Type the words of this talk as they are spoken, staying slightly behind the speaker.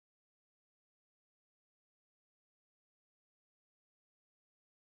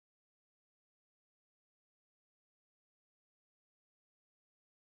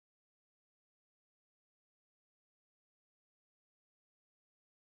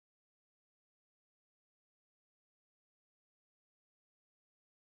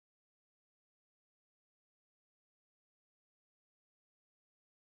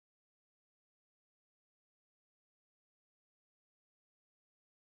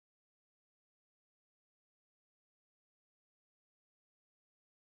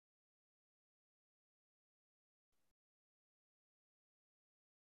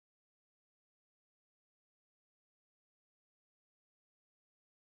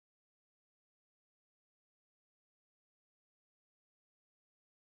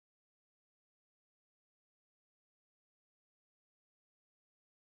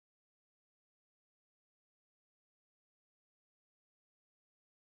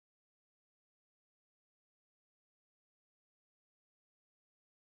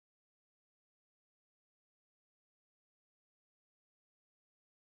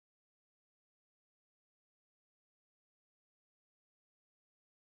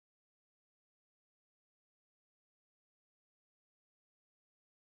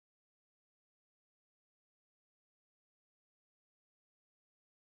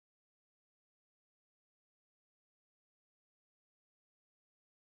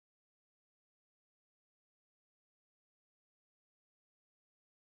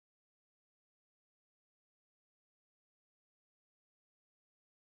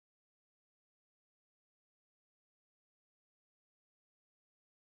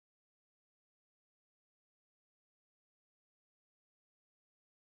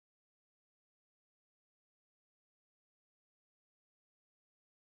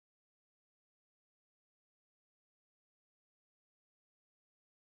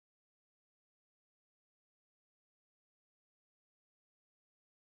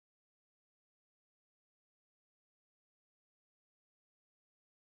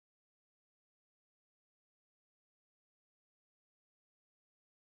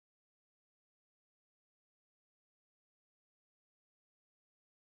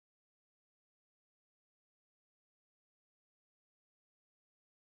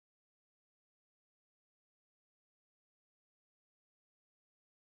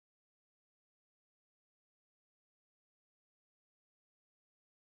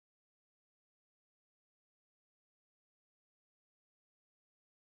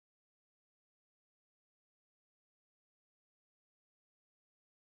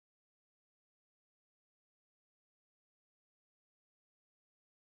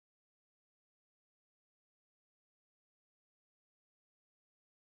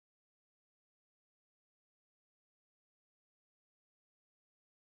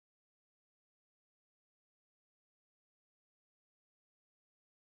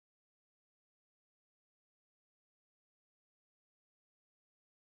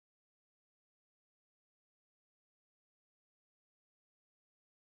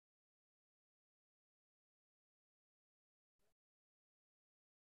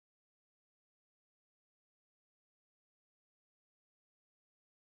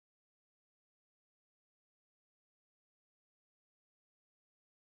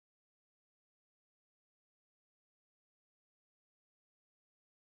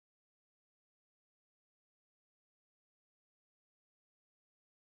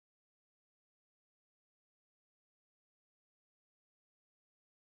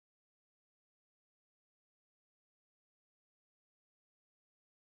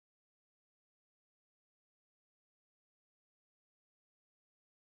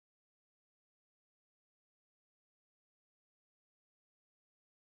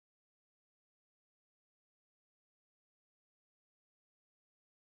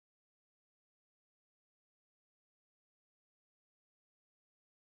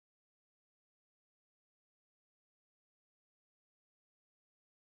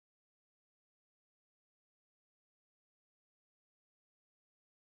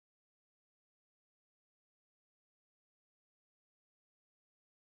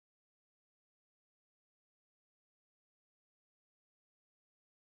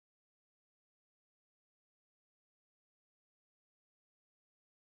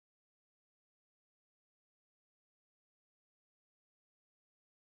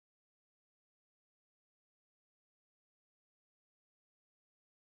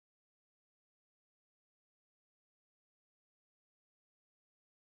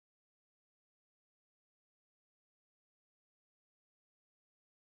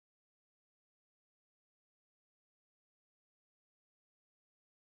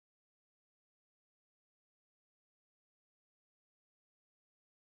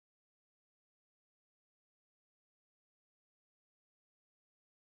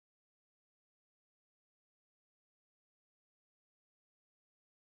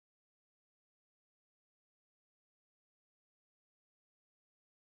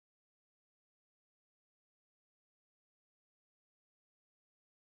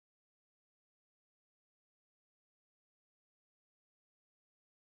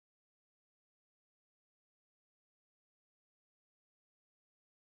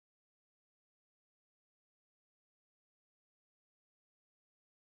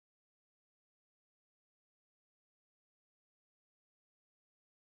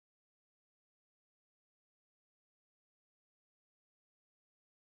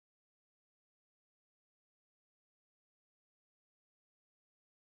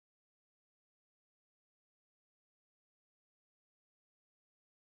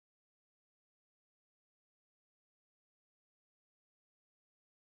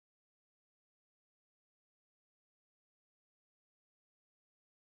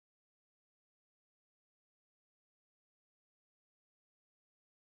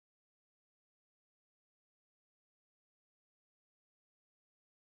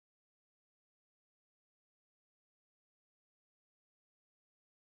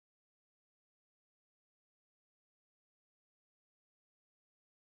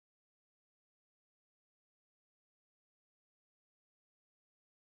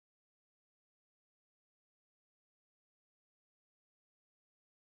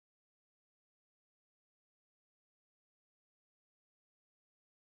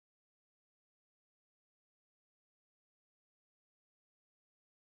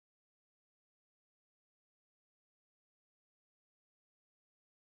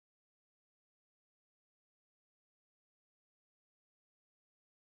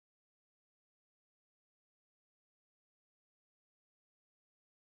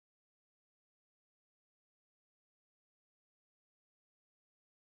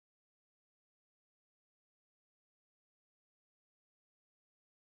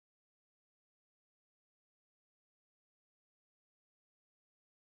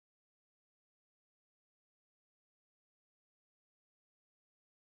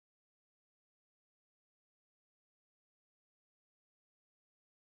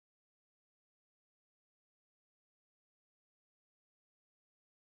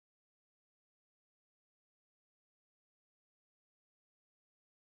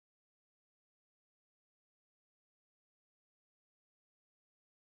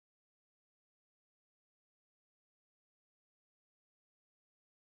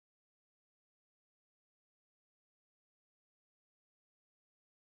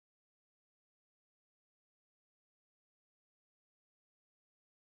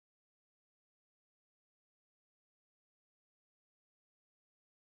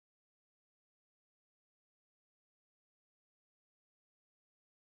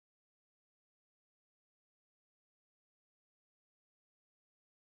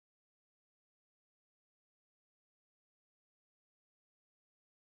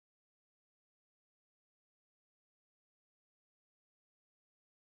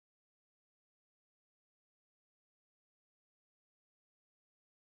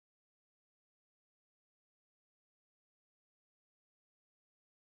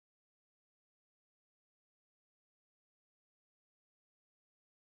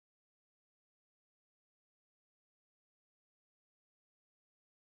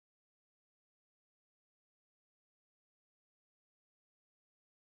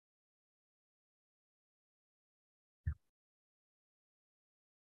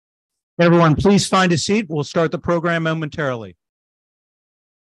Everyone, please find a seat. We'll start the program momentarily.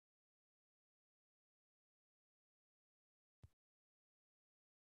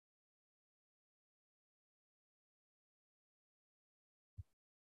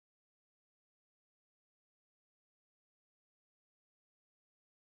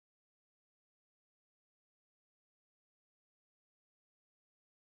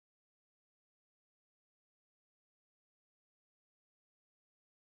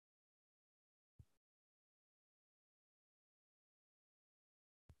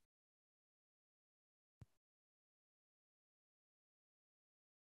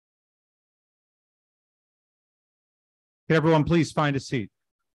 Can everyone please find a seat?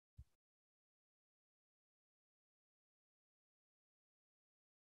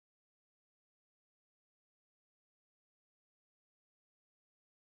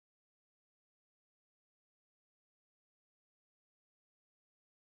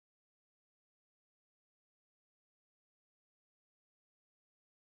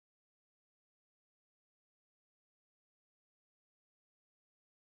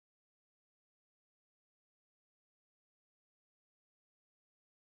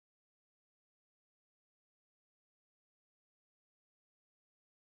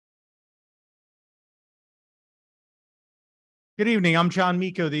 Good evening. I'm John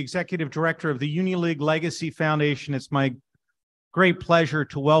Miko, the Executive Director of the Union League Legacy Foundation. It's my great pleasure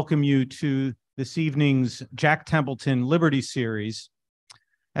to welcome you to this evening's Jack Templeton Liberty Series.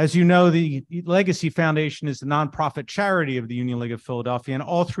 As you know, the Legacy Foundation is the nonprofit charity of the Union League of Philadelphia, and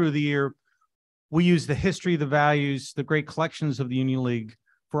all through the year, we use the history, the values, the great collections of the Union League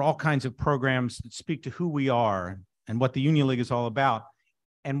for all kinds of programs that speak to who we are and what the Union League is all about.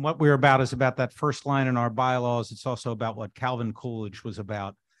 And what we're about is about that first line in our bylaws. It's also about what Calvin Coolidge was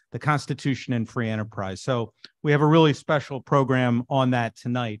about, the Constitution and free enterprise. So we have a really special program on that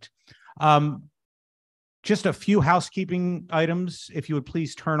tonight. Just a few housekeeping items. If you would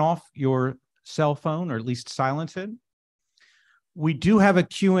please turn off your cell phone or at least silence it. We do have a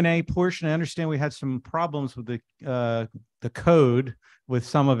Q&A portion. I understand we had some problems with the code with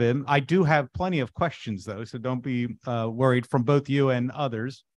some of it. I do have plenty of questions, though, so don't be worried, from both you and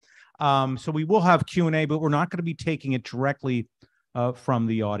others. So we will have Q&A, but we're not going to be taking it directly from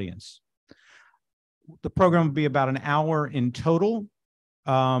the audience. The program will be about an hour in total.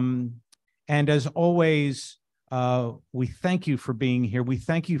 And as always, we thank you for being here. We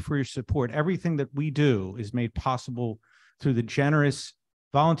thank you for your support. Everything that we do is made possible through the generous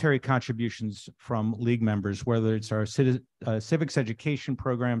voluntary contributions from League members, whether it's our civics education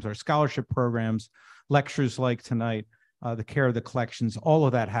programs, our scholarship programs, lectures like tonight, the care of the collections. All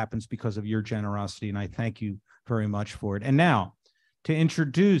of that happens because of your generosity, and I thank you very much for it. And now, to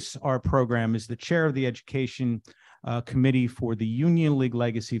introduce our program is the chair of the Education Committee for the Union League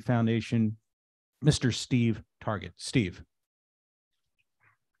Legacy Foundation, Mr. Steve Target. Steve.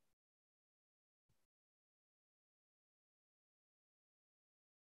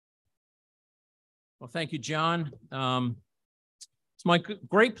 Well, thank you, John. It's my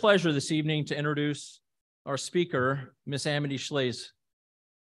great pleasure this evening to introduce our speaker, Miss Amity Shlaes.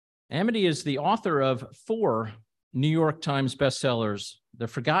 Amity is the author of 4 New York Times bestsellers: The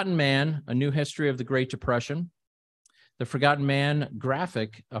Forgotten Man, A New History of the Great Depression; The Forgotten Man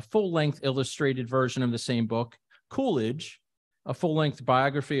Graphic, a full-length illustrated version of the same book; Coolidge, a full-length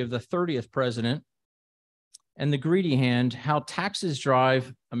biography of the 30th president; and The Greedy Hand, How Taxes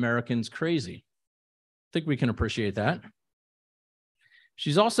Drive Americans Crazy. I think we can appreciate that.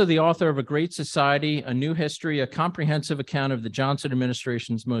 She's also the author of A Great Society, A New History, a comprehensive account of the Johnson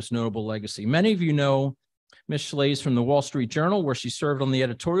administration's most notable legacy. Many of you know Ms. Shlaes from the Wall Street Journal, where she served on the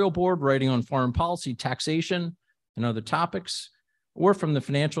editorial board, writing on foreign policy, taxation, and other topics, or from the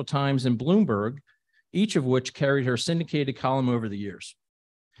Financial Times and Bloomberg, each of which carried her syndicated column over the years.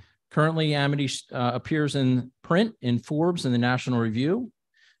 Currently, Amity appears in print in Forbes and the National Review.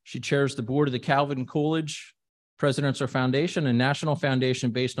 She chairs the board of the Calvin Coolidge Presidential Foundation, a national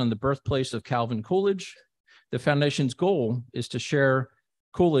foundation based on the birthplace of Calvin Coolidge. The foundation's goal is to share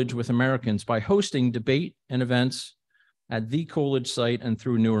Coolidge with Americans by hosting debate and events at the Coolidge site and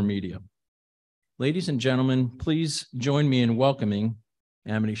through newer media. Ladies and gentlemen, please join me in welcoming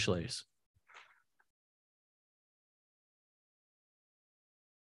Amity Shlaes.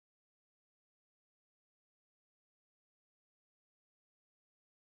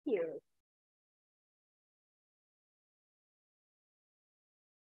 You.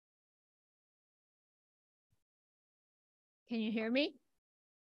 Can you hear me?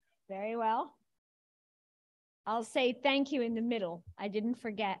 Very well. I'll say thank you in the middle. I didn't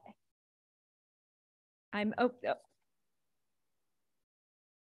forget. I'm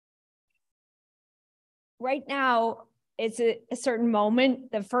right now, it's a certain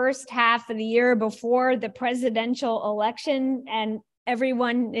moment, the first half of the year before the presidential election, and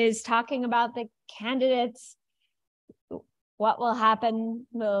everyone is talking about the candidates. What will happen?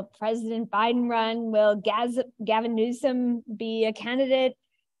 Will President Biden run? Will Gavin Newsom be a candidate?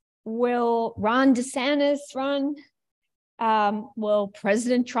 Will Ron DeSantis run? Will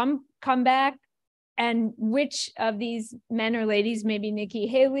President Trump come back? And which of these men or ladies, maybe Nikki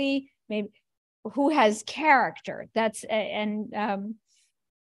Haley, maybe who has character? That's the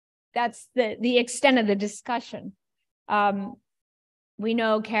extent of the discussion. We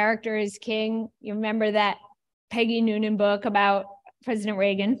know character is king. You remember that Peggy Noonan book about President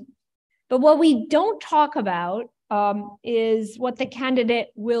Reagan. But what we don't talk about is what the candidate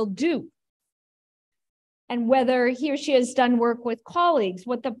will do, and whether he or she has done work with colleagues,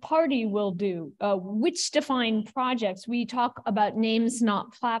 what the party will do, which defined projects. We talk about names,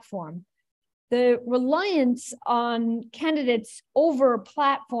 not platform. The reliance on candidates over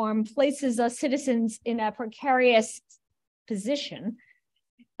platform places us citizens in a precarious position.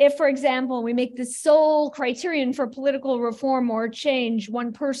 If, for example, we make the sole criterion for political reform or change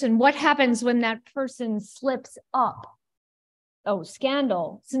one person, what happens when that person slips up? Oh,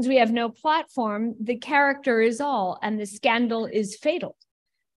 scandal. Since we have no platform, the character is all, and the scandal is fatal.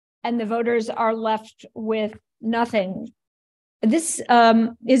 And the voters are left with nothing. This is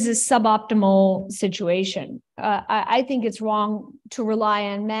a suboptimal situation. I think it's wrong to rely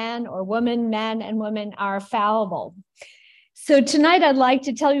on man or woman. Man and women are fallible. So tonight, I'd like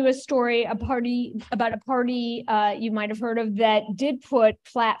to tell you a story, about a party you might have heard of that did put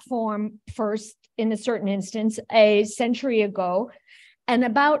platform first in a certain instance a century ago, and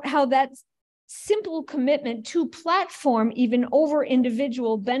about how that simple commitment to platform, even over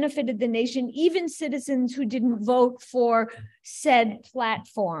individual, benefited the nation, even citizens who didn't vote for said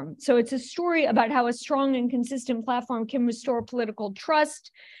platform. So it's a story about how a strong and consistent platform can restore political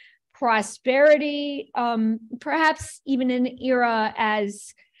trust, prosperity, perhaps even in an era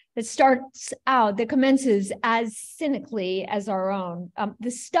that commences as cynically as our own.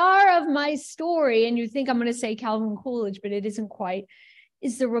 The star of my story, and you think I'm going to say Calvin Coolidge, but it isn't quite,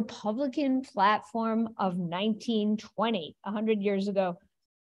 is the Republican platform of 1920, 100 years ago.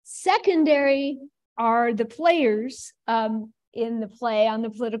 Secondary are the players in the play on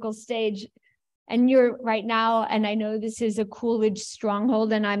the political stage. And you're right now, and I know this is a Coolidge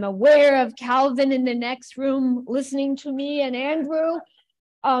stronghold, and I'm aware of Calvin in the next room listening to me, and Andrew.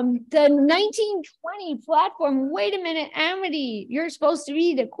 The 1920 platform, wait a minute, Amity, you're supposed to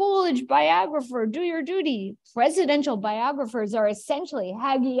be the Coolidge biographer, do your duty. Presidential biographers are essentially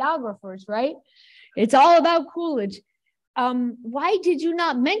hagiographers, right? It's all about Coolidge. Why did you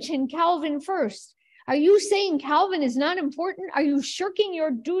not mention Calvin first? Are you saying Calvin is not important? Are you shirking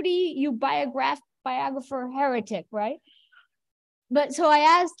your duty, you biographer heretic, right? But so I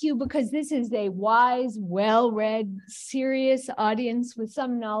ask you, because this is a wise, well-read, serious audience with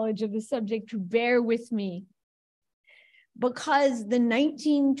some knowledge of the subject, to bear with me. Because the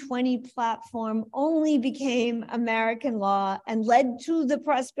 1920 platform only became American law and led to the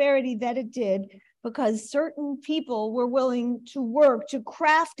prosperity that it did because certain people were willing to work, to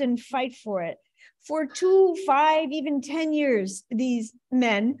craft and fight for it. For 2, 5, even 10 years, these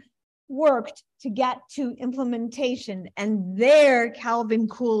men worked to get to implementation, and there Calvin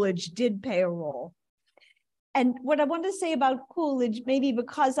Coolidge did play a role. And what I want to say about Coolidge, maybe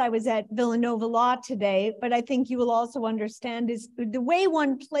because I was at Villanova Law today, but I think you will also understand, is the way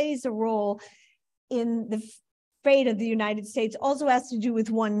one plays a role in the fate of the United States also has to do with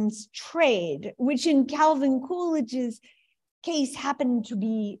one's trade, which in Calvin Coolidge's case happened to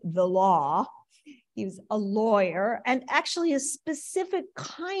be the law. He was a lawyer, and actually a specific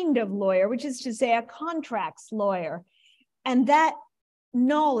kind of lawyer, which is to say a contracts lawyer. And that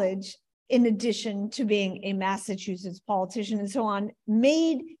knowledge, in addition to being a Massachusetts politician and so on,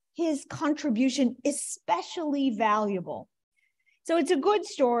 made his contribution especially valuable. So it's a good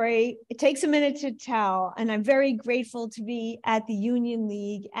story. It takes a minute to tell, and I'm very grateful to be at the Union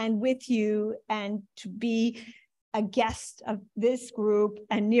League and with you, and to be a guest of this group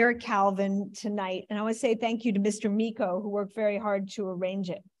and near Calvin tonight. And I want to say thank you to Mr. Miko, who worked very hard to arrange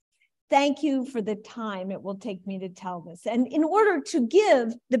it. Thank you for the time it will take me to tell this. And in order to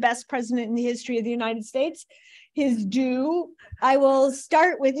give the best president in the history of the United States his due, I will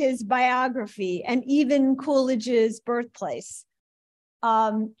start with his biography and even Coolidge's birthplace.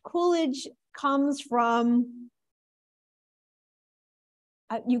 Coolidge comes from,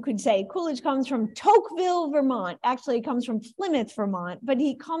 you could say Coolidge comes from Tocqueville, Vermont. Actually, he comes from Plymouth, Vermont, but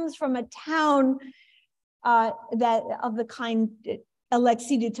he comes from a town that of the kind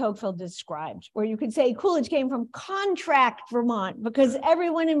Alexis de Tocqueville described, where you could say Coolidge came from contract Vermont, because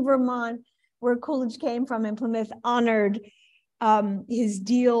everyone in Vermont where Coolidge came from in Plymouth honored his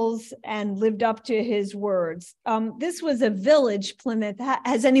deals and lived up to his words. This was a village, Plymouth.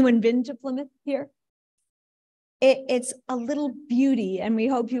 Has anyone been to Plymouth here? It's a little beauty, and we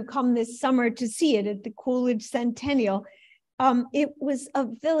hope you come this summer to see it at the Coolidge Centennial. It was a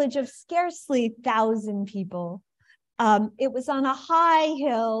village of scarcely 1,000 people. It was on a high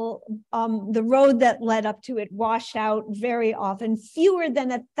hill. The road that led up to it washed out very often. Fewer than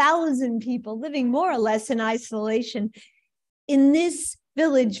 1,000 people living more or less in isolation. In this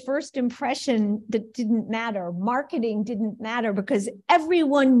village, first impression that didn't matter. Marketing didn't matter because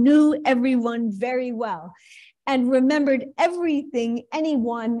everyone knew everyone very well and remembered everything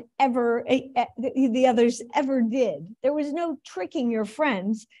anyone ever, the others ever did. There was no tricking your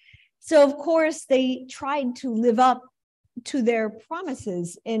friends. So of course they tried to live up to their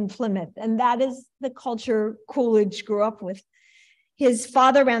promises in Plymouth. And that is the culture Coolidge grew up with. His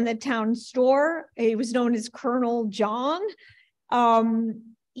father ran the town store. He was known as Colonel John.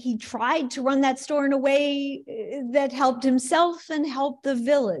 He tried to run that store in a way that helped himself and helped the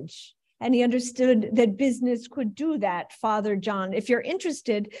village. And he understood that business could do that, Father John. If you're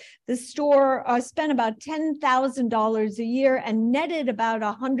interested, the store spent about $10,000 a year and netted about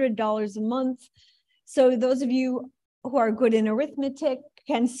 $100 a month. So those of you who are good in arithmetic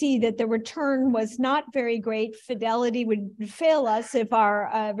can see that the return was not very great. Fidelity would fail us if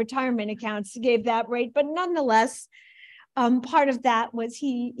our retirement accounts gave that rate, but nonetheless, part of that was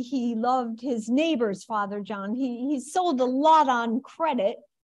he loved his neighbors, Father John. He sold a lot on credit.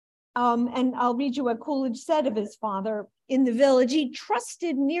 And I'll read you what Coolidge said of his father in the village. He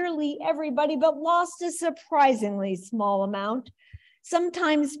trusted nearly everybody, but lost a surprisingly small amount.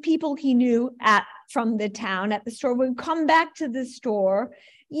 Sometimes people he knew from the town at the store would come back to the store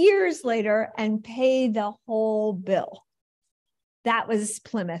years later and pay the whole bill. That was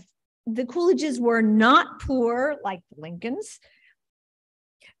Plymouth. The Coolidges were not poor like the Lincolns,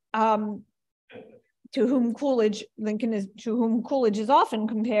 to whom Coolidge is often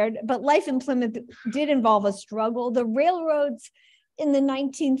compared, but life in Plymouth did involve a struggle. The railroads in the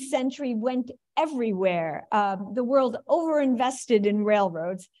 19th century went everywhere. The world overinvested in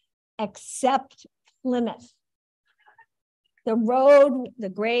railroads, except Plymouth.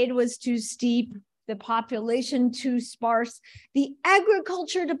 The grade was too steep, the population too sparse. The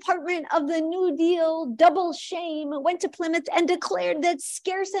agriculture department of the New Deal, double shame, went to Plymouth and declared that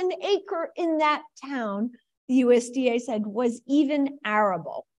scarce an acre in that town, the USDA said, was even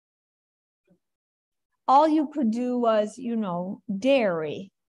arable. All you could do was,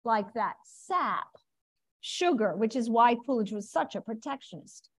 dairy, like that, sap, sugar, which is why Coolidge was such a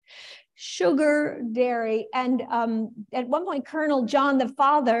protectionist. Sugar, dairy, and at one point, Colonel John, the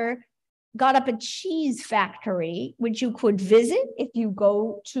father, got up a cheese factory, which you could visit if you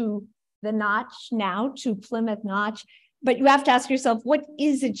go to the Notch now, to Plymouth Notch. But you have to ask yourself, what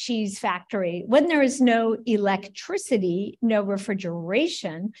is a cheese factory? When there is no electricity, no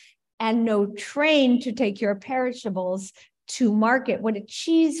refrigeration, and no train to take your perishables to market, what a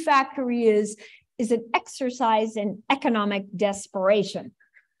cheese factory is an exercise in economic desperation.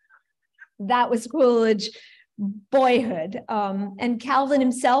 That was Coolidge boyhood. And Calvin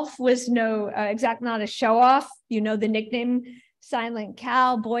himself was not a show-off. The nickname Silent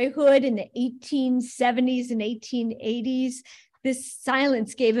Cal, boyhood in the 1870s and 1880s. This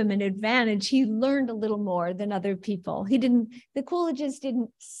silence gave him an advantage. He learned a little more than other people. The Coolidges didn't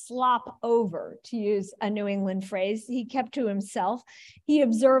slop over, to use a New England phrase. He kept to himself. He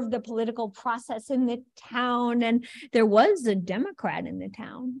observed the political process in the town, and there was a Democrat in the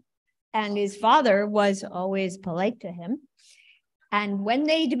town. And his father was always polite to him. And when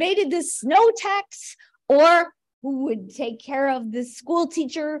they debated the snow tax or who would take care of the school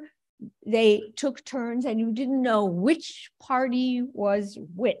teacher, they took turns, and you didn't know which party was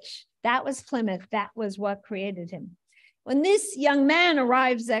which. That was Plymouth. That was what created him. When this young man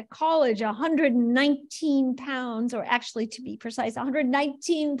arrives at college, 119 pounds, or actually to be precise,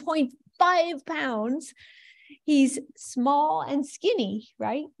 119.5 pounds, he's small and skinny,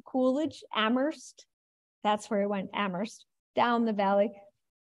 right? Coolidge, Amherst, that's where he went, Amherst, down the valley.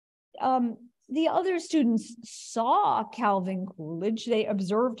 The other students saw Calvin Coolidge. They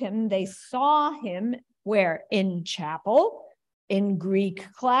observed him. They saw him where? In chapel, in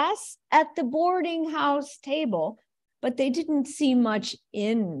Greek class, at the boarding house table, but they didn't see much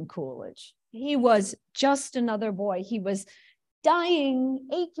in Coolidge. He was just another boy. He was dying,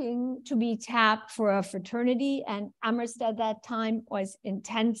 aching to be tapped for a fraternity, and Amherst at that time was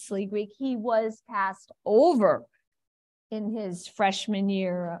intensely Greek. He was passed over in his freshman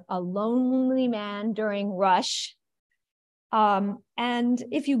year, a lonely man during rush. And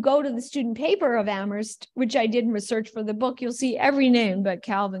if you go to the student paper of Amherst, which I did in research for the book, you'll see every name but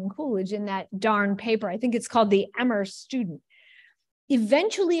Calvin Coolidge in that darn paper. I think it's called the Amherst Student.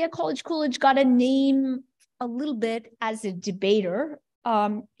 Eventually at college, Coolidge got a name a little bit as a debater.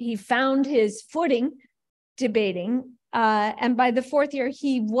 He found his footing debating. And by the fourth year,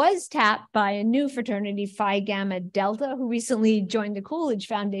 he was tapped by a new fraternity, Phi Gamma Delta, who recently joined the Coolidge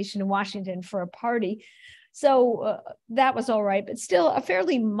Foundation in Washington for a party. So that was all right, but still a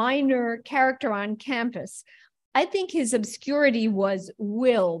fairly minor character on campus. I think his obscurity was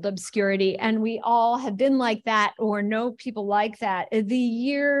willed obscurity, and we all have been like that or know people like that. The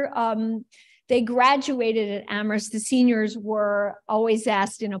year they graduated at Amherst, the seniors were always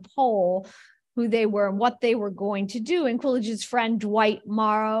asked in a poll who they were and what they were going to do. And Coolidge's friend Dwight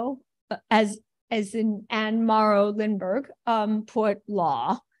Morrow, as in Anne Morrow Lindbergh, put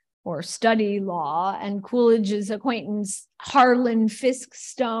law or study law, and Coolidge's acquaintance Harlan Fisk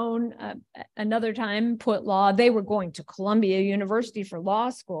Stone, another time, put law. They were going to Columbia University for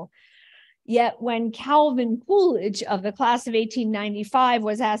law school. Yet when Calvin Coolidge of the class of 1895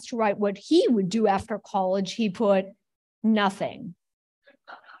 was asked to write what he would do after college, he put nothing.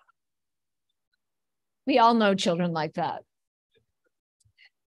 We all know children like that.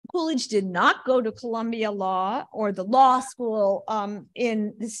 Coolidge did not go to Columbia Law or the law school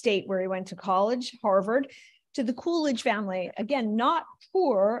in the state where he went to college, Harvard. To the Coolidge family, again, not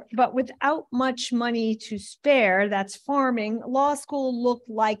poor, but without much money to spare, that's farming, law school looked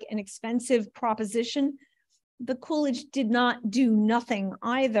like an expensive proposition. The Coolidge did not do nothing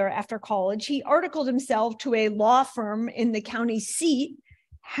either after college. He articled himself to a law firm in the county seat,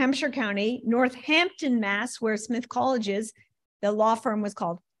 Hampshire County, Northampton, Mass., where Smith College is. The law firm was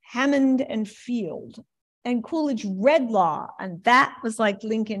called Hammond and Field. And Coolidge read law, and that was like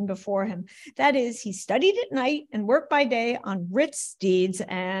Lincoln before him. That is, he studied at night and worked by day on writs, deeds,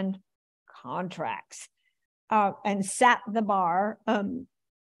 and contracts, and sat the bar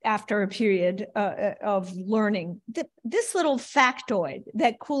after a period of learning. This little factoid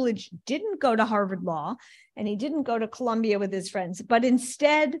that Coolidge didn't go to Harvard Law, and he didn't go to Columbia with his friends, but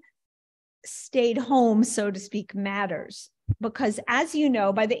instead stayed home, so to speak, matters. Because as you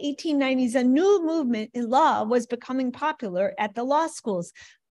know, by the 1890s, a new movement in law was becoming popular at the law schools,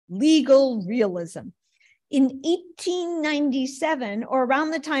 legal realism. In 1897, or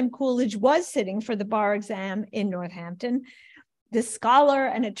around the time Coolidge was sitting for the bar exam in Northampton, the scholar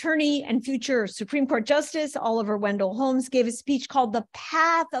and attorney and future Supreme Court Justice Oliver Wendell Holmes gave a speech called The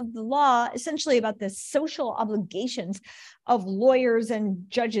Path of the Law, essentially about the social obligations of lawyers and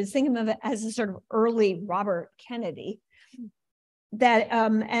judges. Think of it as a sort of early Robert Kennedy. That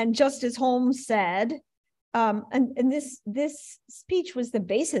and Justice Holmes said, and this speech was the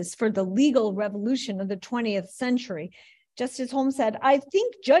basis for the legal revolution of the 20th century. Justice Holmes said, "I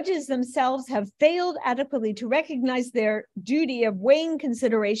think judges themselves have failed adequately to recognize their duty of weighing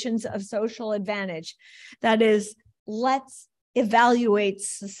considerations of social advantage. That is, let's evaluate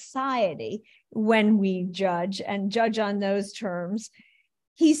society when we judge and judge on those terms."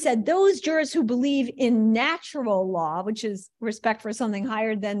 He said, those jurors who believe in natural law, which is respect for something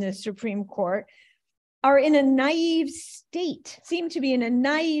higher than the Supreme Court, are in a naive state, seem to be in a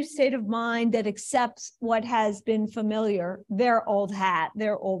naive state of mind that accepts what has been familiar. They're old hat,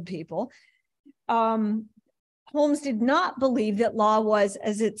 they're old people. Holmes did not believe that law was,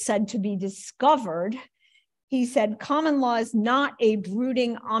 as it's said, to be discovered. He said, common law is not a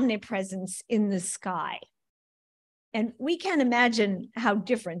brooding omnipresence in the sky. And we can't imagine how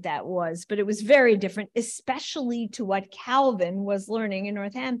different that was, but it was very different, especially to what Calvin was learning in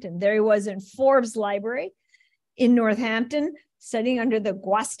Northampton. There he was in Forbes Library in Northampton, studying under the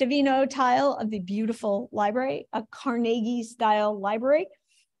Guastavino tile of the beautiful library, a Carnegie-style library.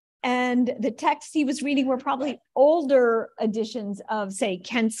 And the texts he was reading were probably older editions of, say,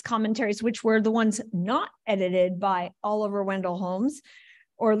 Kent's commentaries, which were the ones not edited by Oliver Wendell Holmes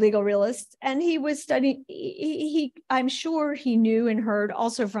or legal realists. And he was studying, I'm sure he knew and heard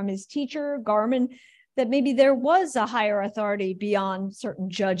also from his teacher, Garman, that maybe there was a higher authority beyond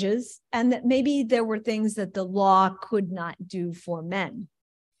certain judges, and that maybe there were things that the law could not do for men.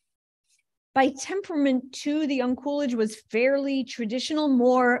 By temperament, too, the young Coolidge was fairly traditional,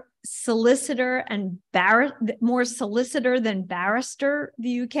 more solicitor than barrister,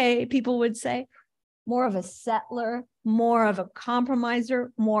 the UK people would say, more of a settler, more of a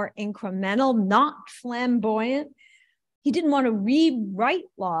compromiser, more incremental, not flamboyant. He didn't want to rewrite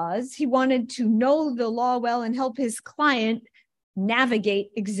laws. He wanted to know the law well and help his client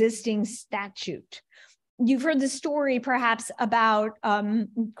navigate existing statute. you've heard the story perhaps about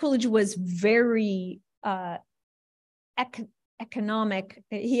Coolidge was very economic.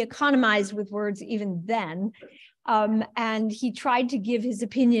 He economized with words even then. And he tried to give his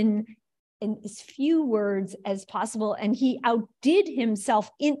opinion in as few words as possible. And he outdid himself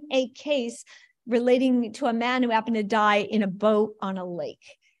in a case relating to a man who happened to die in a boat on a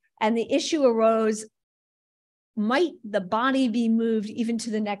lake. And the issue arose, might the body be moved even to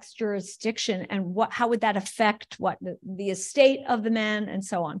the next jurisdiction? And how would that affect the estate of the man and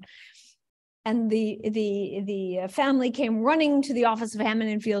so on? And the family came running to the office of Hammond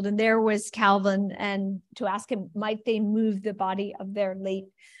and Field, and there was Calvin, and to ask him, might they move the body of their late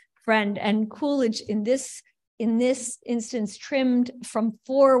friend? And Coolidge, in this instance, trimmed from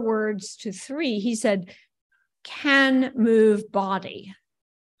 4 words to 3. He said, can move body,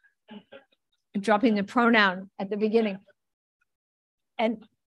 dropping the pronoun at the beginning. And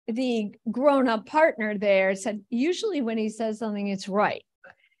the grown-up partner there said, usually when he says something, it's right.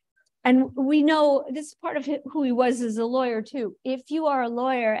 And we know this is part of who he was as a lawyer too. If you are a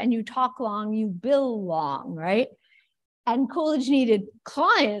lawyer and you talk long, you bill long, right? And Coolidge needed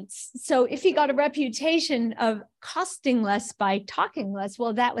clients. So if he got a reputation of costing less by talking less,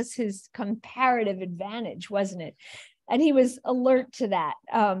 well, that was his comparative advantage, wasn't it? And he was alert to that,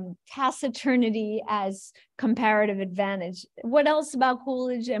 taciturnity as comparative advantage. What else about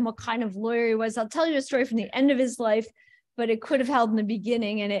Coolidge and what kind of lawyer he was? I'll tell you a story from the end of his life, but it could have held in the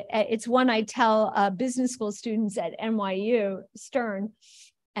beginning. And it's one I tell business school students at NYU, Stern,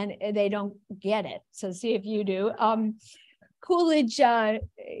 and they don't get it. So see if you do. Coolidge had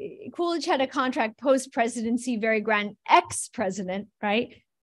a contract post-presidency, very grand, ex-president, right?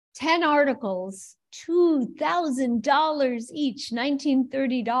 10 articles, $2,000 each,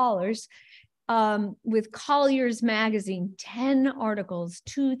 $1930, with Collier's magazine, 10 articles,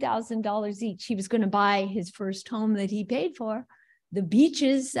 $2,000 each. He was going to buy his first home that he paid for, the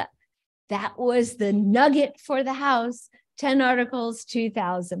Beaches. That was the nugget for the house, 10 articles,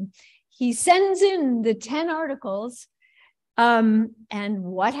 $2,000. He sends in the 10 articles, and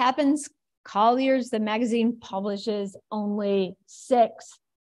what happens? Collier's, the magazine, publishes only 6.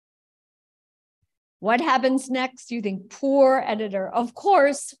 What happens next? You think, poor editor. Of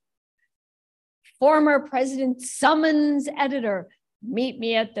course, former president summons editor, meet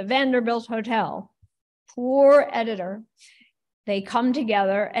me at the Vanderbilt Hotel. Poor editor. They come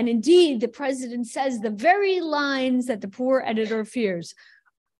together, and indeed, the president says the very lines that the poor editor fears.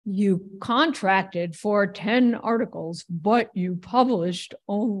 You contracted for 10 articles, but you published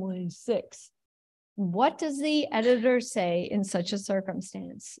only 6. What does the editor say in such a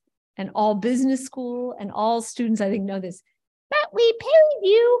circumstance? And all business school and all students, I think, know this. But we paid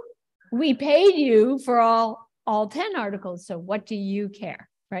you. We paid you for all 10 articles. So what do you care,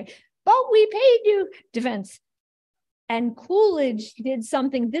 right? But we paid you. Defense. And Coolidge did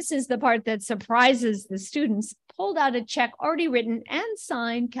something. This is the part that surprises the students. Pulled out a check already written and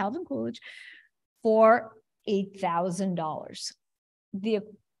signed, Calvin Coolidge, for $8,000.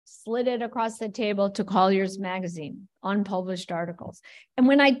 Slid it across the table to Collier's magazine, unpublished articles. And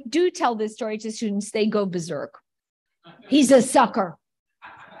when I do tell this story to students, they go berserk. He's a sucker.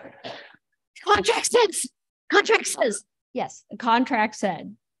 Contract says. Yes, the contract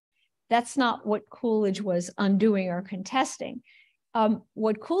said. That's not what Coolidge was undoing or contesting.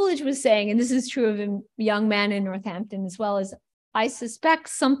 What Coolidge was saying, and this is true of a young man in Northampton as well, is I suspect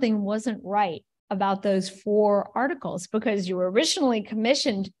something wasn't right about those 4 articles because you were originally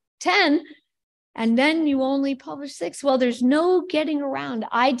commissioned 10 and then you only published 6. Well, there's no getting around.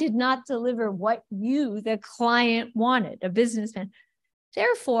 I did not deliver what you, the client, wanted, a businessman.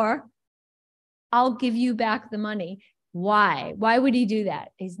 Therefore, I'll give you back the money. Why? Why would he do that?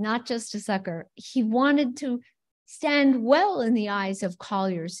 He's not just a sucker. He wanted to stand well in the eyes of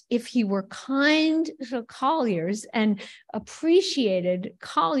Collier's. If he were kind to Collier's and appreciated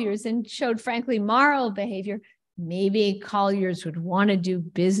Collier's and showed, frankly, moral behavior, maybe Collier's would want to do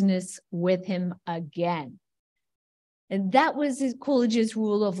business with him again. And that was Coolidge's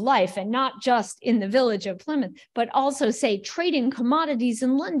rule of life, and not just in the village of Plymouth, but also, say, trading commodities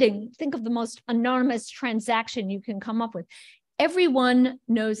in London. Think of the most anonymous transaction you can come up with. Everyone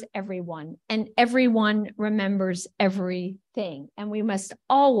knows everyone, and everyone remembers everything. And we must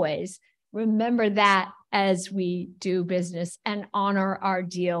always remember that as we do business and honor our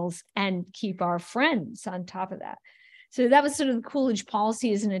deals and keep our friends on top of that. So that was sort of the Coolidge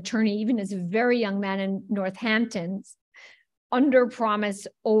policy as an attorney, even as a very young man in Northampton. Under promise,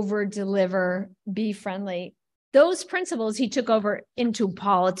 over deliver, be friendly. Those principles he took over into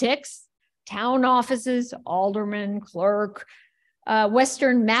politics, town offices, alderman, clerk,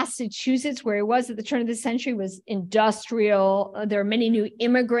 Western Massachusetts, where he was at the turn of the century, was industrial. There are many new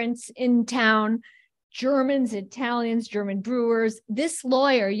immigrants in town, Germans, Italians, German brewers. This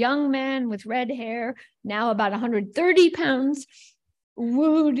lawyer, young man with red hair, now about 130 pounds,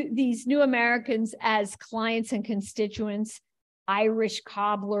 wooed these new Americans as clients and constituents, Irish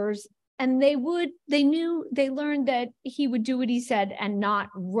cobblers, and they learned that he would do what he said and not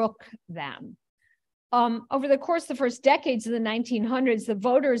rook them. Over the course of the first decades of the 1900s, the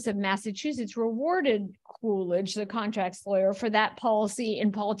voters of Massachusetts rewarded Coolidge, the contracts lawyer, for that policy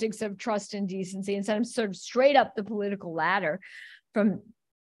in politics of trust and decency, and sent him sort of straight up the political ladder.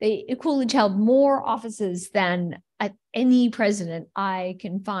 Coolidge held more offices than any president I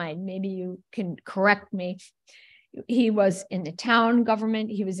can find. Maybe you can correct me. He was in the town government.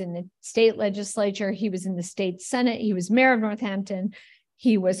 He was in the state legislature. He was in the state senate. He was mayor of Northampton.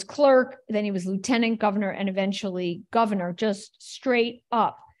 He was clerk. Then he was lieutenant governor and eventually governor, just straight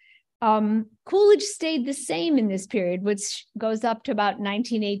up. Coolidge stayed the same in this period, which goes up to about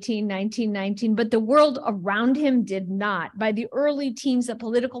 1918, 1919, but the world around him did not. By the early teens, the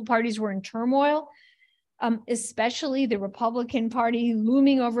political parties were in turmoil, especially the Republican Party.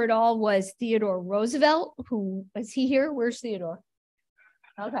 Looming over it all was Theodore Roosevelt, who, is he here? Where's Theodore?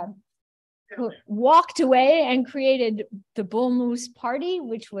 Okay. Who walked away and created the Bull Moose Party,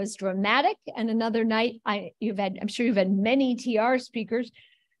 which was dramatic. And another night, I'm sure you've had many TR speakers,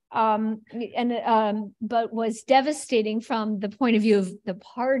 but was devastating from the point of view of the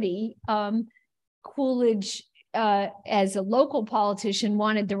party. Coolidge, as a local politician,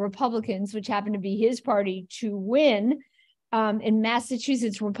 wanted the Republicans, which happened to be his party, to win. In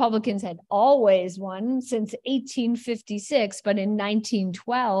Massachusetts, Republicans had always won since 1856, but in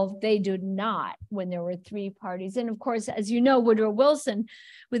 1912, they did not when there were three parties. And of course, as you know, Woodrow Wilson,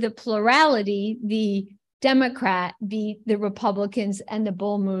 with a plurality, the Democrat beat the Republicans and the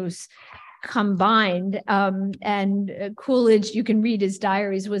Bull Moose combined. And Coolidge, you can read his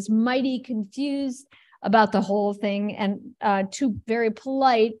diaries, was mighty confused about the whole thing and too very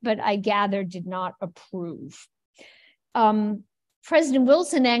polite, but I gather did not approve. President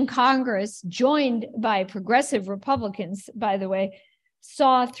Wilson and Congress, joined by progressive Republicans, by the way,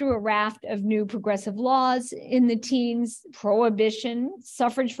 saw through a raft of new progressive laws in the teens: prohibition,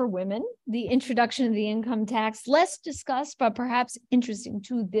 suffrage for women, the introduction of the income tax, less discussed, but perhaps interesting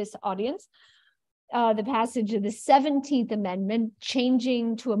to this audience, the passage of the 17th Amendment,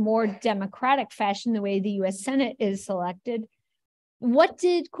 changing to a more democratic fashion the way the US Senate is selected. What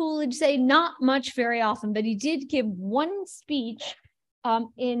did Coolidge say? Not much very often, but he did give one speech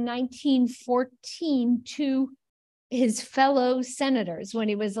in 1914 to his fellow senators when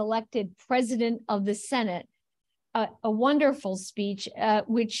he was elected president of the Senate. A wonderful speech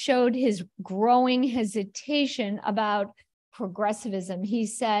which showed his growing hesitation about progressivism. He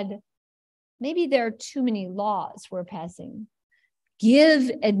said, maybe there are too many laws we're passing.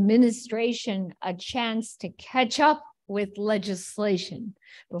 Give administration a chance to catch up with legislation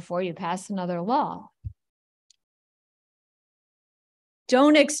before you pass another law.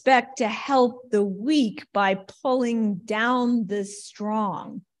 Don't expect to help the weak by pulling down the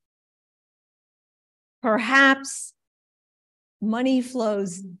strong. Perhaps money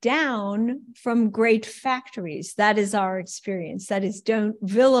flows down from great factories. That is our experience. That is, don't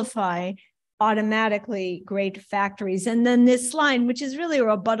vilify automatically great factories. And then this line, which is really a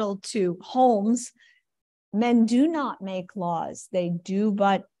rebuttal to Holmes: men do not make laws, they do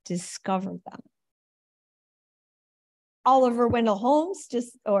but discover them. Oliver Wendell Holmes,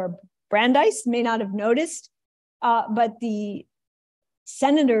 or Brandeis, may not have noticed, but the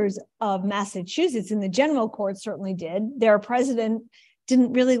senators of Massachusetts in the general court certainly did. Their president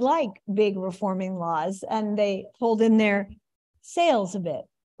didn't really like big reforming laws, and they pulled in their sails a bit,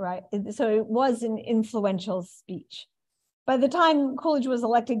 right? So it was an influential speech. By the time Coolidge was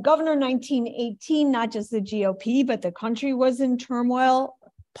elected governor in 1918, not just the GOP, but the country was in turmoil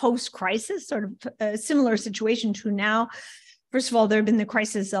post-crisis, sort of a similar situation to now. First of all, there had been the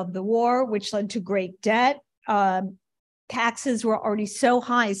crisis of the war, which led to great debt. Taxes were already so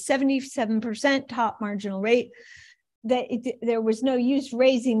high, 77% top marginal rate, that there was no use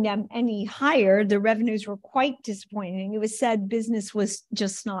raising them any higher. The revenues were quite disappointing. It was said business was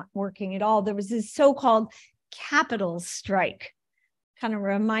just not working at all. There was this so-called capital strike. Kind of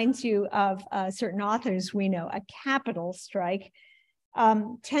reminds you of certain authors we know, a capital strike.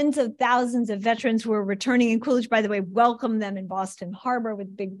 Tens of thousands of veterans were returning, and Coolidge, by the way, welcomed them in Boston Harbor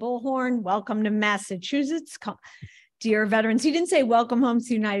with big bullhorn. Welcome to Massachusetts. dear veterans. He didn't say welcome home to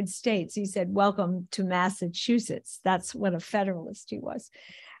the United States. He said welcome to Massachusetts. That's what a Federalist he was.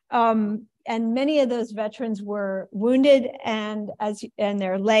 And many of those veterans were wounded, and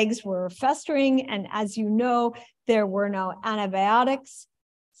their legs were festering. And as you know, there were no antibiotics.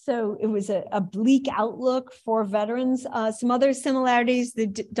 So it was a bleak outlook for veterans. Some other similarities: the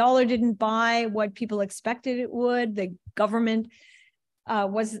dollar didn't buy what people expected it would. The government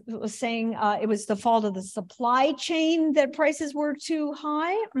was saying it was the fault of the supply chain that prices were too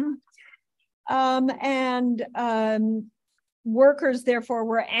high. Workers, therefore,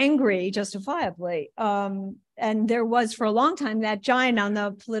 were angry, justifiably. And there was, for a long time, that giant on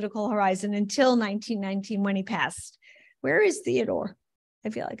the political horizon until 1919 when he passed. Where is Theodore? I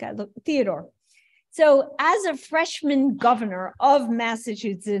feel like I look, Theodore. So as a freshman governor of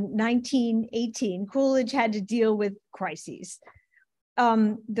Massachusetts in 1918, Coolidge had to deal with crises.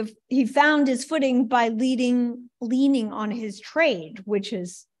 He found his footing by leaning on his trade, which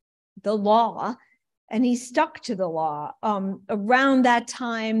is the law, and he stuck to the law. Around that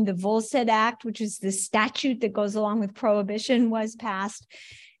time, the Volstead Act, which is the statute that goes along with prohibition, was passed.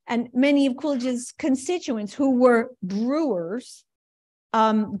 And many of Coolidge's constituents who were brewers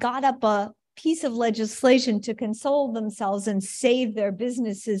got up a piece of legislation to console themselves and save their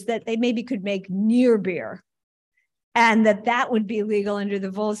businesses that they maybe could make near beer, and that would be legal under the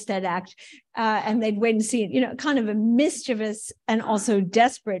Volstead Act. And they'd wait and see, kind of a mischievous and also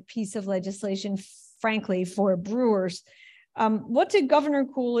desperate piece of legislation, frankly, for brewers. What did Governor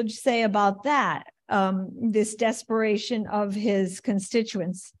Coolidge say about that, this desperation of his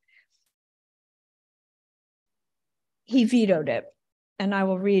constituents? He vetoed it, and I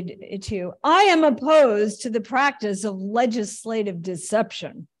will read it to you. I am opposed to the practice of legislative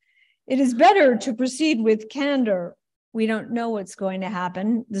deception. It is better to proceed with candor. We don't know what's going to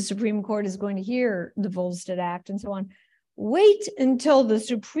happen. The Supreme Court is going to hear the Volstead Act and so on. Wait until the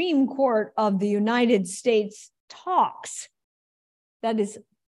Supreme Court of the United States talks. That is,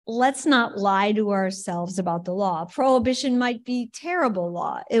 let's not lie to ourselves about the law. Prohibition might be terrible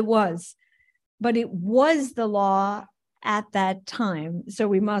law. It was, but it was the law at that time, so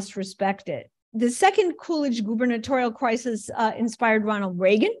we must respect it. The second Coolidge gubernatorial crisis inspired Ronald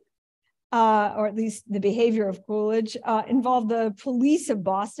Reagan, or at least the behavior of Coolidge, involved the police of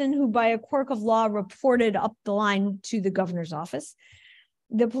Boston, who by a quirk of law reported up the line to the governor's office.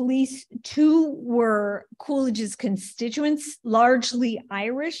 The police, too, were Coolidge's constituents, largely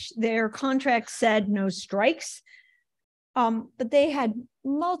Irish. Their contract said no strikes, but they had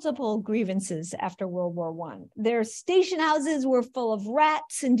multiple grievances after World War I. Their station houses were full of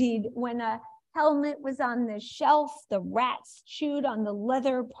rats. Indeed, when a helmet was on the shelf, the rats chewed on the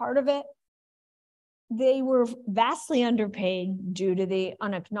leather part of it. They were vastly underpaid due to the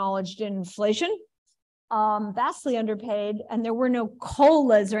unacknowledged inflation, vastly underpaid, and there were no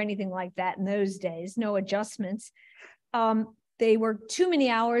COLAs or anything like that in those days, no adjustments. They worked too many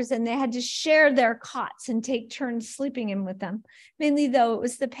hours, and they had to share their cots and take turns sleeping in with them, mainly though it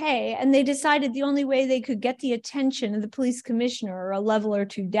was the pay. And they decided the only way they could get the attention of the police commissioner, or a level or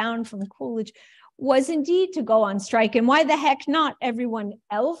two down from Coolidge, was indeed to go on strike. And why the heck not? Everyone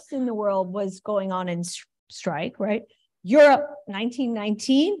else in the world was going on in strike, right? Europe,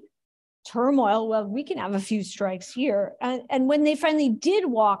 1919, turmoil. Well, we can have a few strikes here. And when they finally did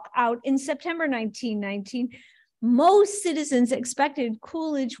walk out in September 1919, most citizens expected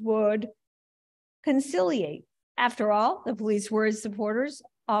Coolidge would conciliate. After all, the police were his supporters.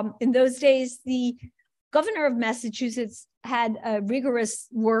 In those days, the governor of Massachusetts had a rigorous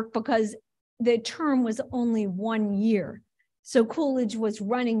work because the term was only 1 year. So Coolidge was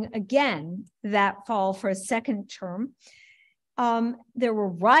running again that fall for a second term. There were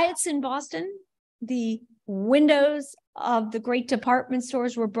riots in Boston. The windows of the great department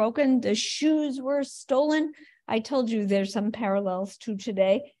stores were broken. The shoes were stolen. I told you there's some parallels to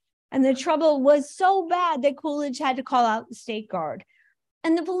today. And the trouble was so bad that Coolidge had to call out the state guard.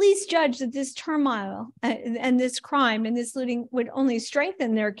 And the police judged that this turmoil and this crime and this looting would only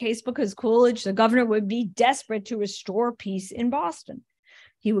strengthen their case because Coolidge, the governor, would be desperate to restore peace in Boston.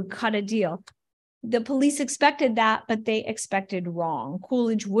 He would cut a deal. The police expected that, but they expected wrong.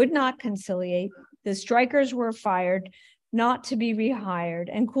 Coolidge would not conciliate. The strikers were fired, not to be rehired.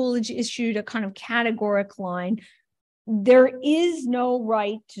 And Coolidge issued a kind of categoric line. There is no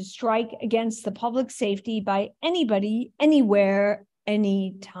right to strike against the public safety by anybody, anywhere,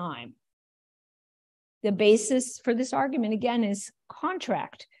 anytime. The basis for this argument, again, is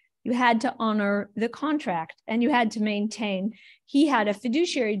contract. You had to honor the contract, and you had to maintain, he had a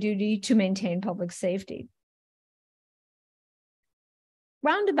fiduciary duty to maintain public safety.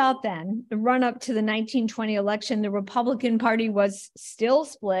 Roundabout then, the run up to the 1920 election, the Republican Party was still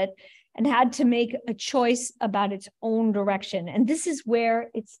split and had to make a choice about its own direction. And this is where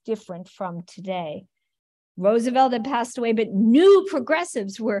it's different from today. Roosevelt had passed away, but new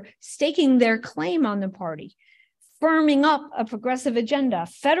progressives were staking their claim on the party, firming up a progressive agenda,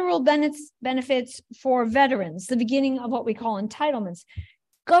 federal benefits for veterans, the beginning of what we call entitlements,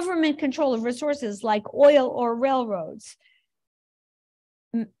 government control of resources like oil or railroads,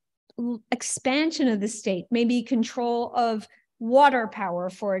 expansion of the state, maybe control of water power,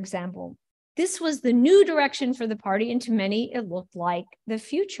 for example. This was the new direction for the party, and to many, it looked like the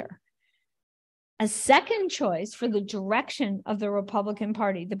future. A second choice for the direction of the Republican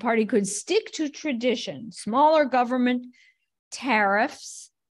Party, the party could stick to tradition, smaller government,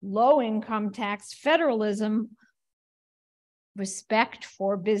 tariffs, low income tax, federalism, respect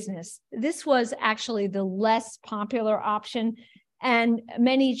for business. This was actually the less popular option, and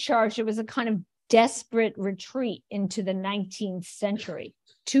many charged it was a kind of desperate retreat into the 19th century,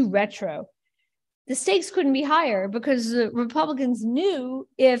 too retro. The stakes couldn't be higher because the Republicans knew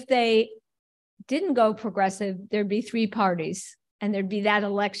if they didn't go progressive, there'd be three parties and there'd be that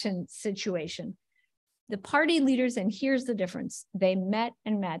election situation. The party leaders, and here's the difference, they met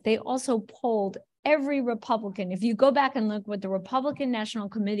and met. They also polled every Republican. If you go back and look what the Republican National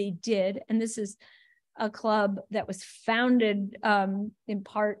Committee did, and this is a club that was founded in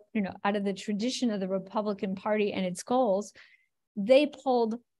part, out of the tradition of the Republican Party and its goals, they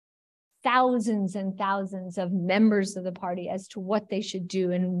polled thousands and thousands of members of the party as to what they should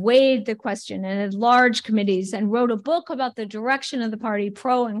do and weighed the question and had large committees and wrote a book about the direction of the party,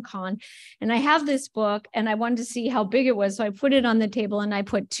 pro and con. And I have this book and I wanted to see how big it was. So I put it on the table and I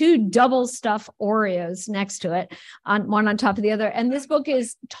put two double stuffed Oreos next to it, one on top of the other. And this book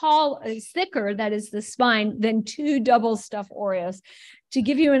is thicker, that is the spine, than two double stuffed Oreos, to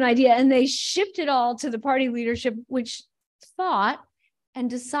give you an idea. And they shipped it all to the party leadership, which thought and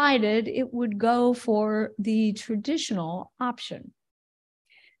decided it would go for the traditional option.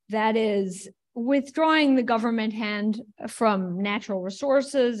 That is, withdrawing the government hand from natural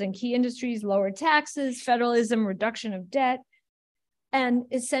resources and key industries, lower taxes, federalism, reduction of debt. And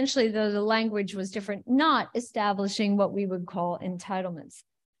essentially, though the language was different, not establishing what we would call entitlements.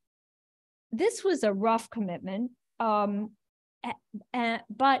 This was a rough commitment,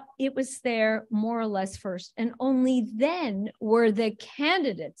 but it was there more or less first, and only then were the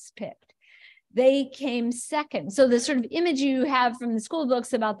candidates picked. They came second. So the sort of image you have from the school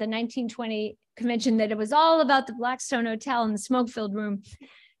books about the 1920 convention, that it was all about the Blackstone Hotel and the smoke-filled room.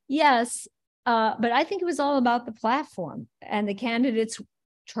 Yes, but I think it was all about the platform, and the candidates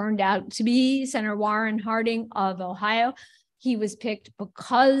turned out to be Senator Warren Harding of Ohio. He was picked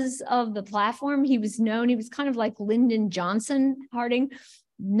because of the platform. He was known, he was kind of like Lyndon Johnson, Harding,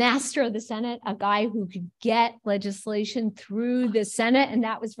 master of the Senate, a guy who could get legislation through the Senate. And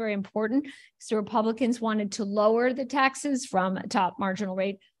that was very important because the Republicans wanted to lower the taxes from a top marginal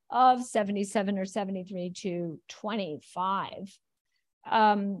rate of 77 or 73 to 25.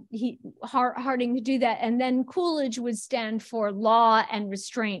 Harding could do that. And then Coolidge would stand for law and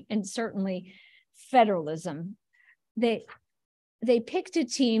restraint, and certainly federalism. They picked a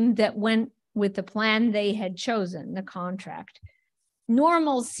team that went with the plan they had chosen, the contract.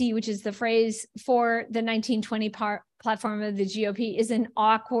 Normalcy, which is the phrase for the 1920 platform of the GOP, is an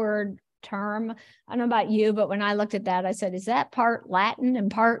awkward term. I don't know about you, but when I looked at that, I said, is that part Latin and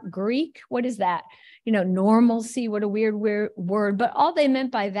part Greek? What is that? Normalcy, what a weird word. But all they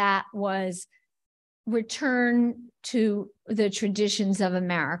meant by that was return to the traditions of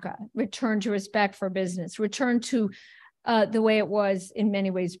America, return to respect for business, return to the way it was in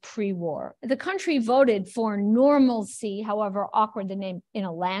many ways pre-war. The country voted for normalcy, however awkward the name, in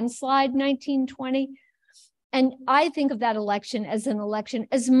a landslide 1920. And I think of that election as an election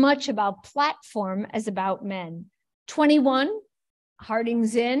as much about platform as about men. 21,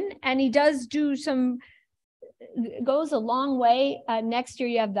 Harding's in, and he does do goes a long way. Next year,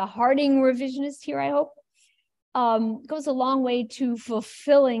 you have the Harding revisionist here, I hope. Goes a long way to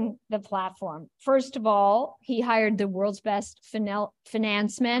fulfilling the platform. First of all, he hired the world's best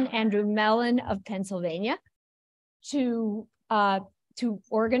financeman, Andrew Mellon of Pennsylvania, to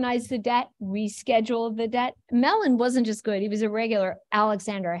organize the debt, reschedule the debt. Mellon wasn't just good, he was a regular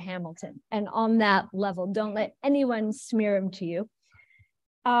Alexander Hamilton. And on that level, don't let anyone smear him to you.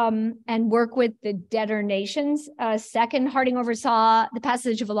 And work with the debtor nations. Second, Harding oversaw the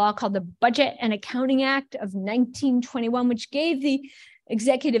passage of a law called the Budget and Accounting Act of 1921, which gave the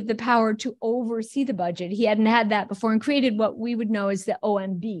executive the power to oversee the budget. He hadn't had that before, and created what we would know as the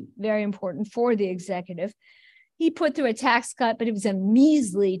OMB, very important for the executive. He put through a tax cut, but it was a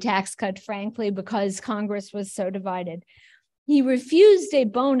measly tax cut, frankly, because Congress was so divided. He refused a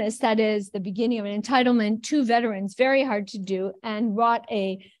bonus, that is the beginning of an entitlement to veterans, very hard to do, and wrought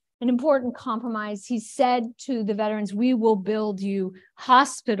an important compromise. He said to the veterans, we will build you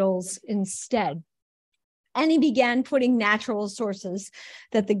hospitals instead. And he began putting natural sources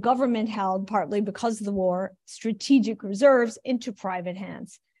that the government held, partly because of the war, strategic reserves, into private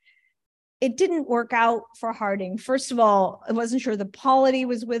hands. It didn't work out for Harding. First of all, I wasn't sure the polity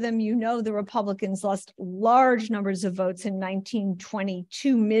was with him. You know, the Republicans lost large numbers of votes in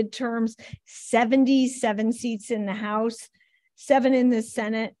 1922 midterms, 77 seats in the House, 7 in the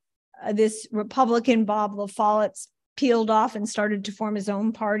Senate. This Republican, Bob La Follette, peeled off and started to form his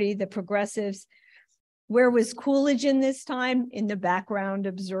own party, the Progressives. Where was Coolidge in this time? In the background,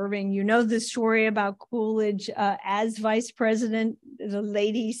 observing. You know the story about Coolidge as vice president. The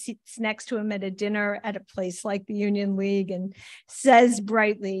lady sits next to him at a dinner at a place like the Union League and says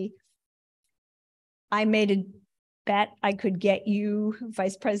brightly, I made a bet I could get you,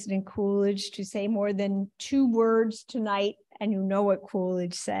 Vice President Coolidge, to say more than 2 words tonight. And you know what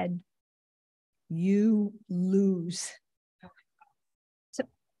Coolidge said? You lose. So,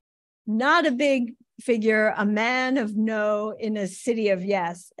 not a big figure, a man of no in a city of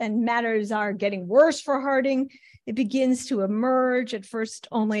yes, and matters are getting worse for Harding. It begins to emerge, at first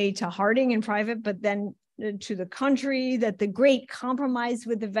only to Harding in private, but then to the country, that the great compromise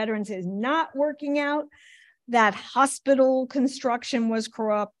with the veterans is not working out, that hospital construction was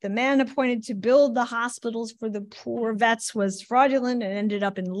corrupt, the man appointed to build the hospitals for the poor vets was fraudulent and ended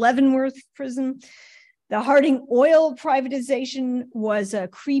up in Leavenworth prison. The Harding oil privatization was a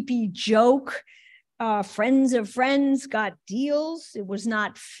creepy joke. Friends of friends got deals. It was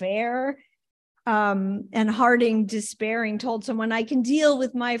not fair. And Harding, despairing, told someone, I can deal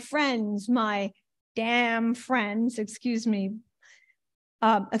with my friends, my damn friends, excuse me,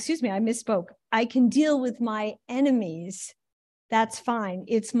 I misspoke. I can deal with my enemies. That's fine.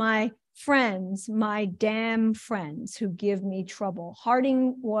 It's my friends, my damn friends who give me trouble.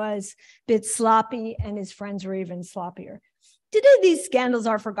 Harding was a bit sloppy and his friends were even sloppier. Today, these scandals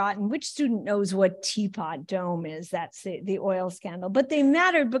are forgotten. Which student knows what Teapot Dome is? That's the oil scandal. But they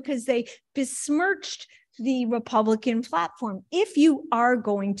mattered because they besmirched the Republican platform. If you are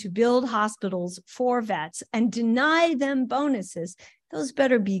going to build hospitals for vets and deny them bonuses, those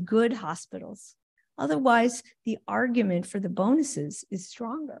better be good hospitals. Otherwise, the argument for the bonuses is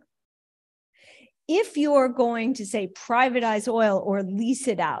stronger. If you're going to say privatize oil or lease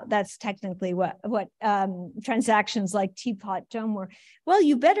it out, that's technically what transactions like Teapot Dome were. Well,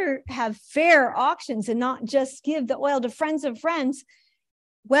 you better have fair auctions and not just give the oil to friends of friends.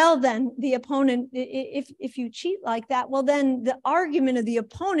 Well, then the opponent, if you cheat like that, well, then the argument of the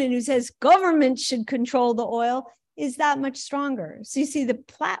opponent who says government should control the oil is that much stronger. So you see, the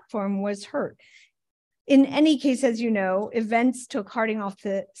platform was hurt. In any case, as you know, events took Harding off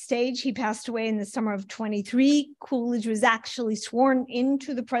the stage. He passed away in the summer of 23. Coolidge was actually sworn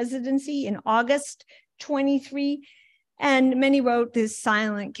into the presidency in August 23. And many wrote this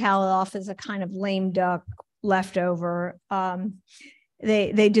silent Cal off as a kind of lame duck leftover.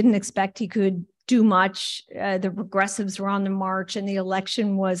 They didn't expect he could do much. The progressives were on the march and the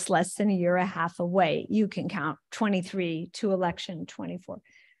election was less than a year and a half away. You can count 23 to election 24.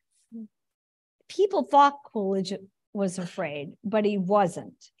 People thought Coolidge was afraid, but he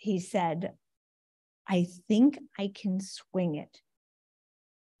wasn't. He said, I think I can swing it.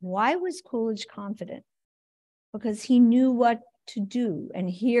 Why was Coolidge confident? Because he knew what to do. And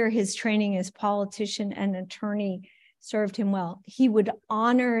here his training as politician and attorney served him well. He would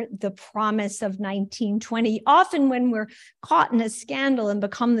honor the promise of 1920. Often when we're caught in a scandal and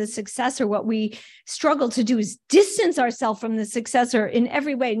become the successor, what we struggle to do is distance ourselves from the successor in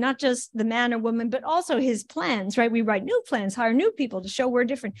every way, not just the man or woman, but also his plans, right? We write new plans, hire new people to show we're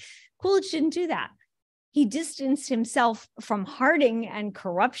different. Coolidge didn't do that. He distanced himself from Harding and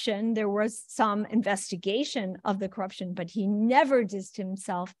corruption. There was some investigation of the corruption, but he never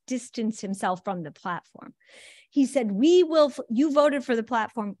distanced himself from the platform. He said, you voted for the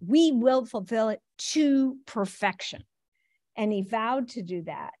platform, we will fulfill it to perfection. And he vowed to do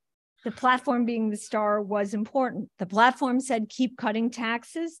that. The platform being the star was important. The platform said, keep cutting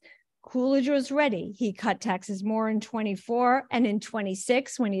taxes. Coolidge was ready. He cut taxes more in 24 and in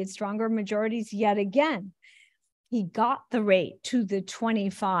 26 when he had stronger majorities yet again. He got the rate to the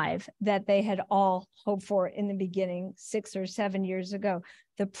 25 that they had all hoped for in the beginning 6 or 7 years ago.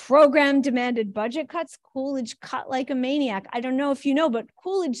 The program demanded budget cuts. Coolidge cut like a maniac. I don't know if you know, but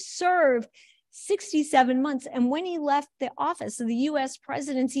Coolidge served 67 months. And when he left the office of the US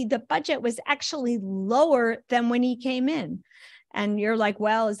presidency, the budget was actually lower than when he came in. And you're like,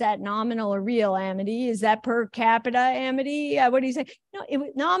 well, is that nominal or real, Amity? Is that per capita, Amity? What do you say? No, it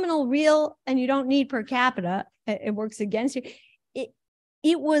was nominal, real, and you don't need per capita. It works against you.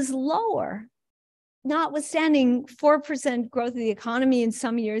 It was lower, notwithstanding 4% growth of the economy in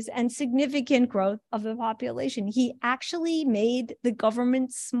some years and significant growth of the population. He actually made the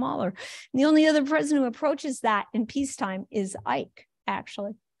government smaller. And the only other president who approaches that in peacetime is Ike,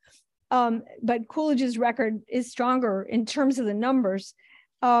 actually. But Coolidge's record is stronger in terms of the numbers.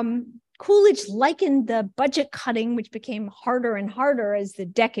 Coolidge likened the budget cutting, which became harder and harder as the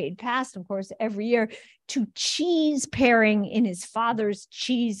decade passed, of course, every year, to cheese paring in his father's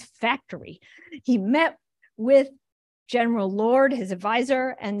cheese factory. He met with General Lord, his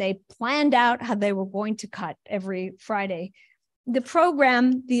advisor, and they planned out how they were going to cut every Friday. The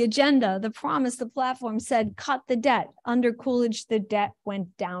program, the agenda, the promise, the platform said, cut the debt. Under Coolidge, the debt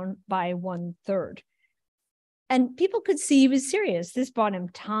went down by 1/3. And people could see he was serious. This bought him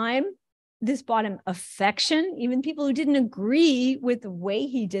time. This bought him affection. Even people who didn't agree with the way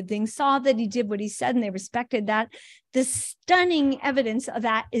he did things saw that he did what he said, and they respected that. The stunning evidence of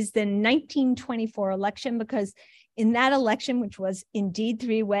that is the 1924 election, because in that election, which was indeed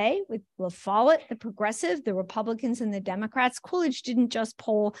three-way with La Follette, the progressive, the Republicans, and the Democrats, Coolidge didn't just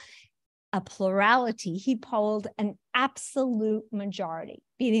poll a plurality, he polled an absolute majority,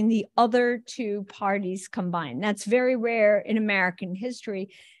 beating the other two parties combined. That's very rare in American history,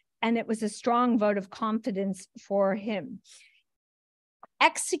 and it was a strong vote of confidence for him.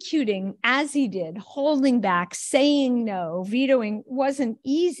 Executing as he did, holding back, saying no, vetoing wasn't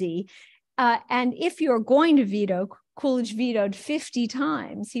easy. And if you're going to veto, Coolidge vetoed 50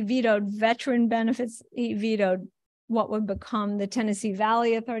 times. He vetoed veteran benefits. He vetoed what would become the Tennessee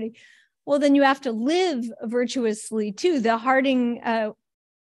Valley Authority. Well, then you have to live virtuously too. The Harding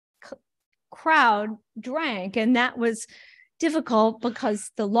crowd drank, and that was difficult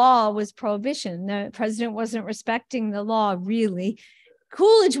because the law was prohibition. The president wasn't respecting the law, really.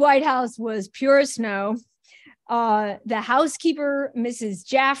 Coolidge White House was pure snow. The housekeeper, Mrs.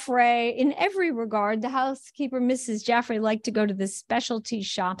 Jaffray, in every regard, the housekeeper, Mrs. Jaffray, liked to go to the specialty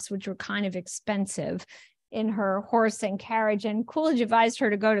shops, which were kind of expensive, in her horse and carriage. And Coolidge advised her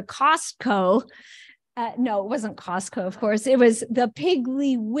to go to Costco. No, it wasn't Costco, of course. It was the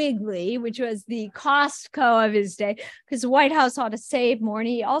Piggly Wiggly, which was the Costco of his day, because the White House ought to save more. And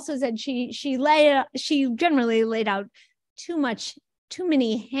he also said she generally laid out too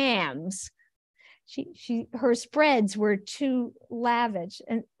many hams. Her spreads were too lavish,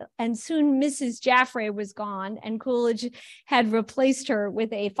 and soon Mrs. Jaffray was gone, and Coolidge had replaced her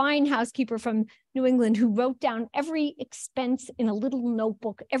with a fine housekeeper from New England who wrote down every expense in a little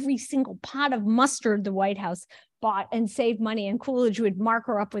notebook, every single pot of mustard the White House bought, and saved money. And Coolidge would mark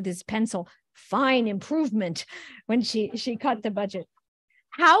her up with his pencil, fine improvement, when she cut the budget.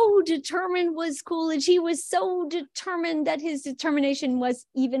 How determined was Coolidge? He was so determined that his determination was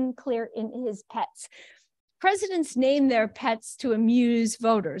even clear in his pets. Presidents name their pets to amuse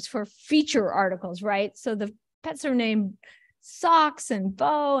voters for feature articles, right? So the pets are named Socks and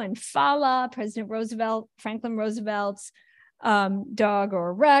Bo and Fala. President Roosevelt, Franklin Roosevelt's dog,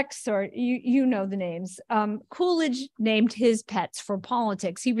 or Rex, or you know the names. Coolidge named his pets for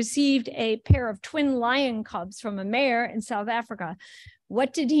politics. He received a pair of twin lion cubs from a mayor in South Africa.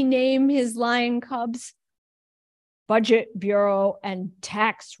 What did he name his lion cubs? Budget, Bureau, and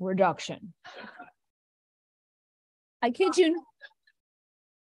Tax Reduction. I kid you.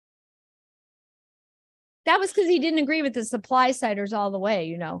 That was because he didn't agree with the supply siders all the way,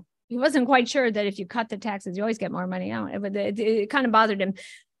 you know. He wasn't quite sure that if you cut the taxes, you always get more money out. It kind of bothered him.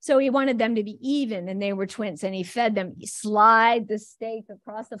 So he wanted them to be even, and they were twins, and he fed them. He slid the steak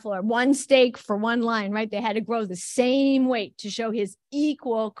across the floor, one steak for one line, right? They had to grow the same weight to show his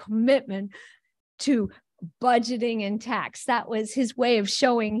equal commitment to budgeting and tax. That was his way of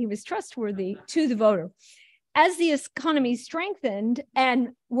showing he was trustworthy to the voter. As the economy strengthened and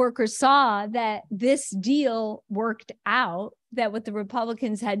workers saw that this deal worked out, that what the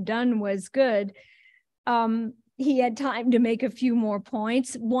Republicans had done was good, he had time to make a few more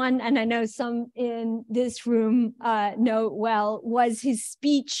points. One, and I know some in this room know well, was his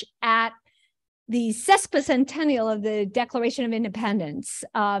speech at the sesquicentennial of the Declaration of Independence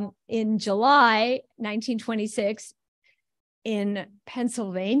in July 1926 in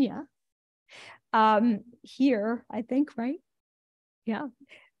Pennsylvania. Here, I think, right? Yeah.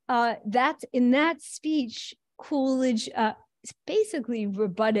 That's in that speech, Coolidge basically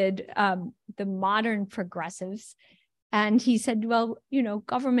rebutted the modern progressives And he said, well,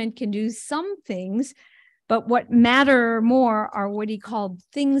 government can do some things, but what matter more are what he called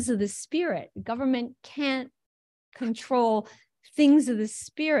things of the spirit. Government can't control things of the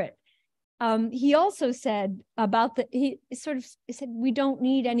spirit. He also said he said, we don't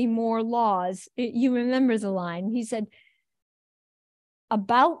need any more laws. You remember the line. He said,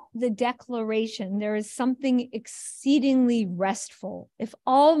 about the Declaration, there is something exceedingly restful. If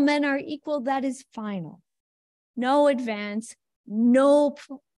all men are equal, that is final. No advance, no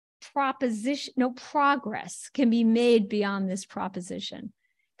proposition, no progress can be made beyond this proposition.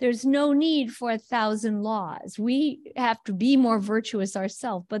 There's no need for 1,000 laws. We have to be more virtuous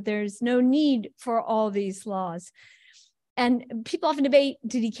ourselves, but there's no need for all these laws. And people often debate,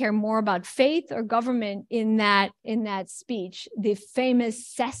 did he care more about faith or government in that speech, the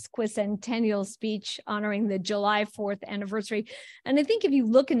famous sesquicentennial speech honoring the July 4th anniversary. And I think if you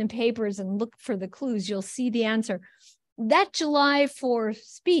look in the papers and look for the clues, you'll see the answer. That July 4th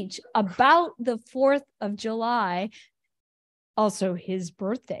speech about the 4th of July, also his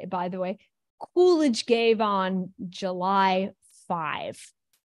birthday, by the way, Coolidge gave on July 5.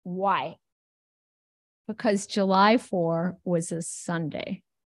 Why? Because July 4 was a Sunday.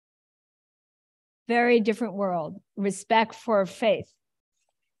 Very different world. Respect for faith.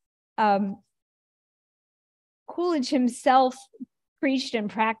 Coolidge himself preached and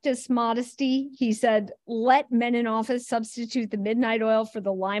practiced modesty. He said, let men in office substitute the midnight oil for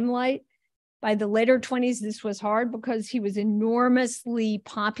the limelight. By the later 20s, this was hard because he was enormously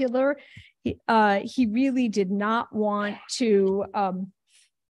popular. He really did not want to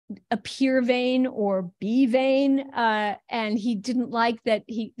appear vain or be vain, and he didn't like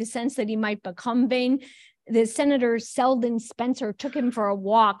the sense that he might become vain. The Senator Selden Spencer took him for a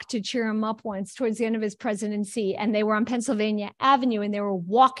walk to cheer him up once towards the end of his presidency, and they were on Pennsylvania Avenue, and they were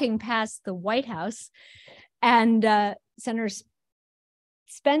walking past the White House, and Senator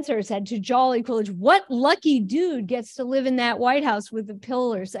Spencer said to Jolly Coolidge, "What lucky dude gets to live in that White House with the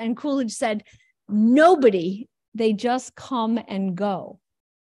pillars?" And Coolidge said, "Nobody, they just come and go."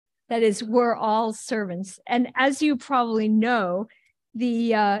 That is, we're all servants. And as you probably know,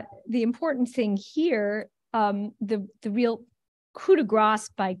 the important thing here, the real coup de grace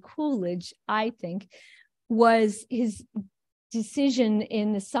by Coolidge, I think, was his decision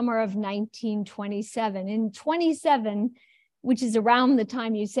in the summer of 1927. In 27, which is around the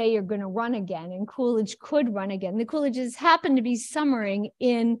time you say you're going to run again, and Coolidge could run again. The Coolidges happened to be summering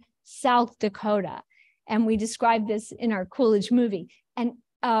in South Dakota, and we described this in our Coolidge movie. And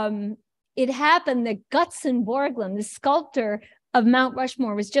it happened that Gutzon Borglum, the sculptor of Mount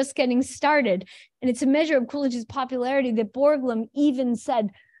Rushmore, was just getting started. And it's a measure of Coolidge's popularity that Borglum even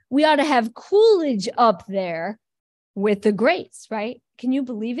said, we ought to have Coolidge up there with the greats, right? Can you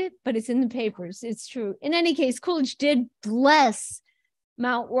believe it? But it's in the papers. It's true. In any case, Coolidge did bless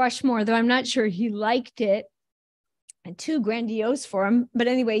Mount Rushmore, though I'm not sure he liked it. And too grandiose for him. But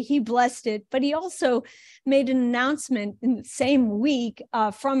anyway, he blessed it. But he also made an announcement in the same week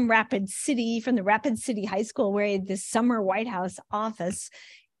from the Rapid City High School, where he had this summer White House office.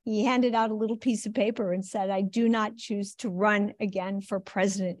 He handed out a little piece of paper and said, I do not choose to run again for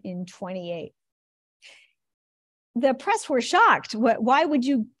president in 28. The press were shocked. Why would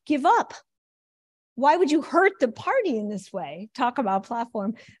you give up? Why would you hurt the party in this way? Talk about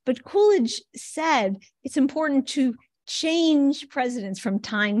platform. But Coolidge said it's important to change presidents from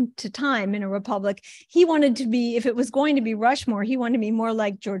time to time in a republic. He wanted to be, if it was going to be Rushmore, he wanted to be more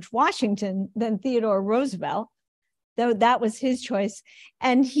like George Washington than Theodore Roosevelt, though that was his choice.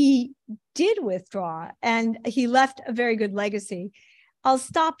 And he did withdraw, and he left a very good legacy. I'll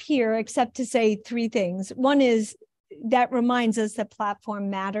stop here except to say three things. One is that reminds us that platform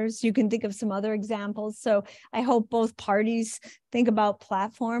matters. You can think of some other examples. So I hope both parties think about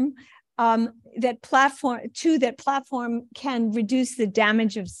platform. That platform can reduce the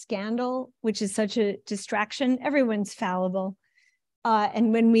damage of scandal, which is such a distraction. Everyone's fallible.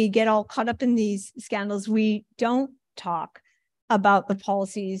 And when we get all caught up in these scandals, we don't talk about the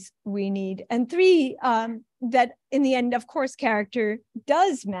policies we need. And three, that in the end, of course, character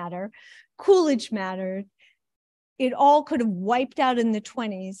does matter. Coolidge mattered. It all could have wiped out in the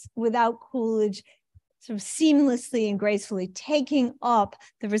 20s without Coolidge sort of seamlessly and gracefully taking up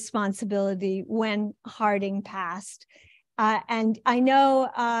the responsibility when Harding passed. And I know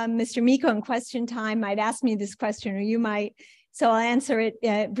Mr. Miko in question time might ask me this question, or you might, so I'll answer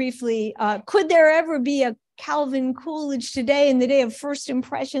it briefly. Could there ever be a Calvin Coolidge today, in the day of first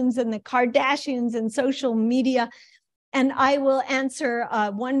impressions and the Kardashians and social media? And I will answer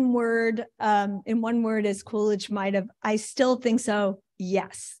one word, in one word, as Coolidge might have. I still think so,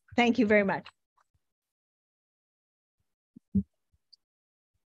 yes. Thank you very much.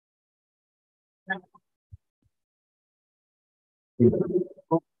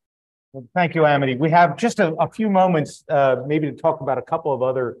 Well, thank you, Amity. We have just a few moments maybe to talk about a couple of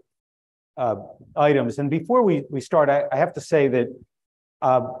other items. And before we start, I have to say that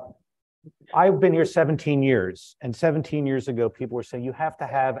I've been here 17 years. And 17 years ago, people were saying, you have to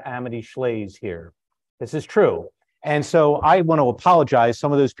have Amity Shlaes here. This is true. And so I want to apologize.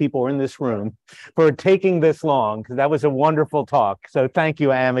 Some of those people are in this room for taking this long, because that was a wonderful talk. So thank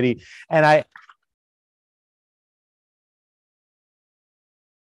you, Amity. And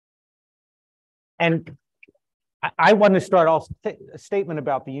I want to start off a statement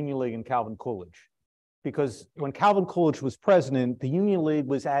about the Union League and Calvin Coolidge, because when Calvin Coolidge was president, the Union League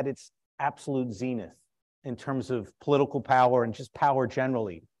was at its absolute zenith in terms of political power and just power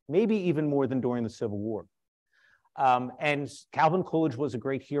generally, maybe even more than during the Civil War. And Calvin Coolidge was a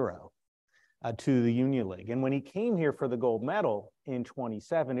great hero to the Union League. And when he came here for the gold medal in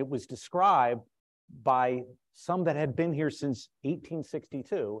 27, it was described by some that had been here since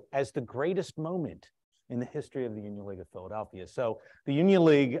 1862 as the greatest moment in the history of the Union League of Philadelphia. So the Union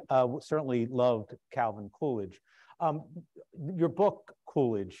League certainly loved Calvin Coolidge. Your book,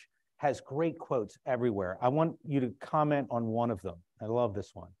 Coolidge, has great quotes everywhere. I want you to comment on one of them. I love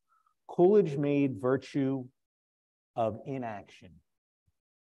this one. Coolidge made virtue of inaction.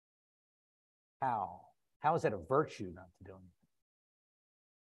 How? How is that a virtue not to do anything?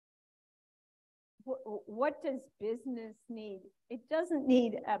 What does business need? It doesn't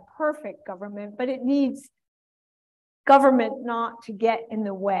need a perfect government, but it needs government not to get in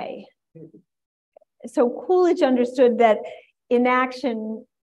the way. So Coolidge understood that inaction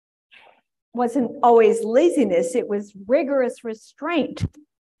wasn't always laziness, it was rigorous restraint.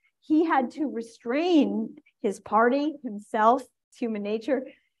 He had to restrain his party, himself, human nature,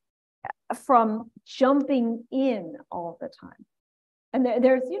 from jumping in all the time. And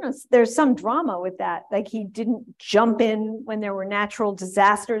there's some drama with that. Like, he didn't jump in when there were natural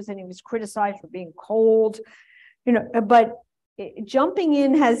disasters and he was criticized for being cold, but jumping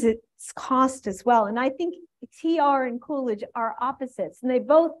in has its cost as well. And I think TR and Coolidge are opposites, and they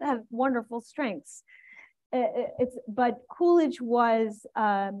both have wonderful strengths. But Coolidge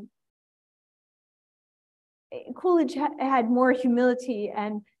had more humility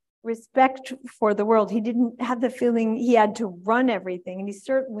and respect for the world. He didn't have the feeling he had to run everything, and he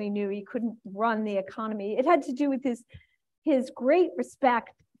certainly knew he couldn't run the economy. It had to do with his great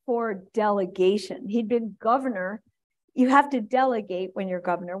respect for delegation. He'd been governor. You have to delegate when you're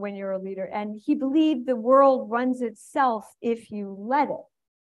governor, when you're a leader. And he believed the world runs itself if you let it.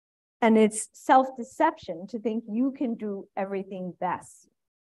 And it's self-deception to think you can do everything best.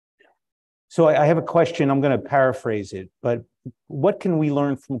 So I have a question. I'm going to paraphrase it, but what can we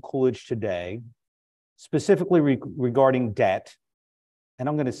learn from Coolidge today, specifically regarding debt? And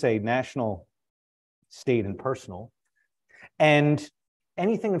I'm going to say national, state, and personal, and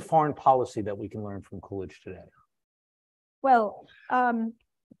anything in foreign policy that we can learn from Coolidge today. Well,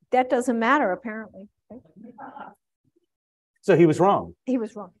 debt doesn't matter, apparently. So he was wrong. He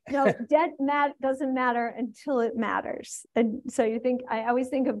was wrong. No, debt doesn't matter until it matters. And so I always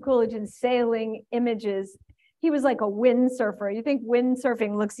think of Coolidge in sailing images. He was like a windsurfer. You think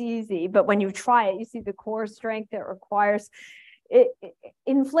windsurfing looks easy, but when you try it, you see the core strength it requires.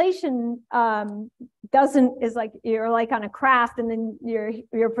 Inflation is like you're like on a craft, and then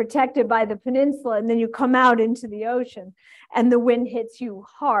you're protected by the peninsula, and then you come out into the ocean, and the wind hits you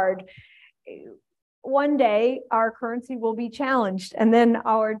hard. One day our currency will be challenged, and then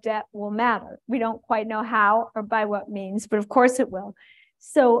our debt will matter. We don't quite know how or by what means, but of course it will.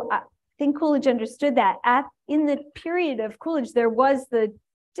 So I think Coolidge understood that. In the period of Coolidge, there was the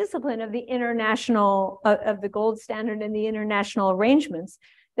discipline of the international, of the gold standard and the international arrangements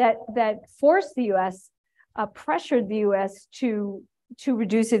that forced the U.S., pressured the U.S. to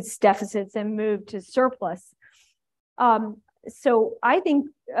reduce its deficits and move to surplus. So I think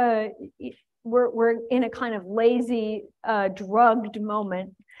we're in a kind of lazy, drugged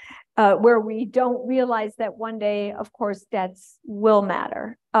moment where we don't realize that one day, of course, debts will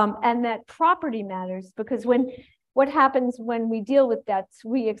matter, and that property matters, because what happens when we deal with debts,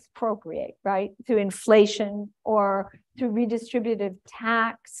 we expropriate, right? Through inflation or through redistributive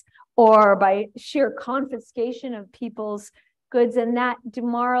tax or by sheer confiscation of people's goods, and that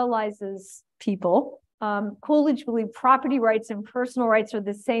demoralizes people. Coolidge believed property rights and personal rights are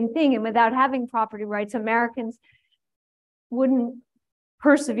the same thing, and without having property rights, Americans wouldn't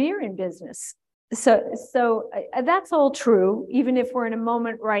persevere in business. So that's all true, even if we're in a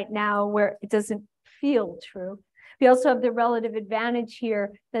moment right now where it doesn't feel true. We also have the relative advantage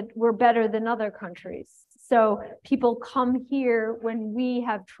here that we're better than other countries. So people come here when we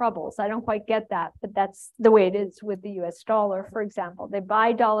have troubles. I don't quite get that, but that's the way it is with the US dollar, for example. They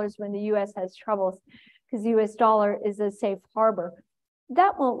buy dollars when the US has troubles because the US dollar is a safe harbor.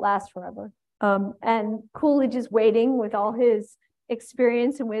 That won't last forever. And Coolidge is waiting with all his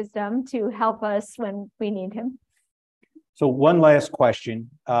experience and wisdom to help us when we need him. So one last question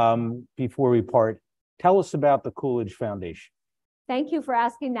before we part. Tell us about the Coolidge Foundation. Thank you for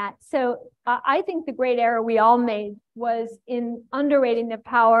asking that. So I think the great error we all made was in underrating the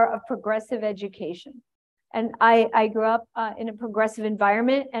power of progressive education. And I grew up in a progressive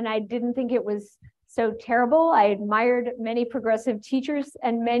environment, and I didn't think it was so terrible. I admired many progressive teachers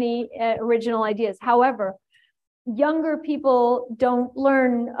and many original ideas. However, younger people don't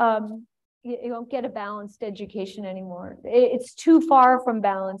learn, you don't get a balanced education anymore. It's too far from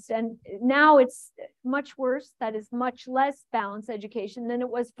balanced. And now it's much worse. That is much less balanced education than it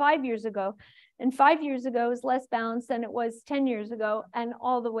was 5 years ago. And 5 years ago is less balanced than it was 10 years ago, and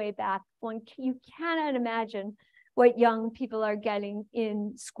all the way back. You cannot imagine what young people are getting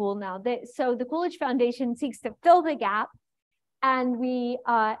in school now. So the Coolidge Foundation seeks to fill the gap, and we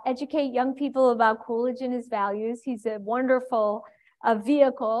educate young people about Coolidge and his values. He's a wonderful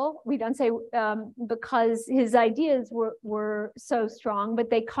vehicle. We don't say because his ideas were so strong, but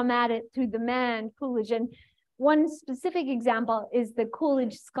they come at it through the man, Coolidge. And one specific example is the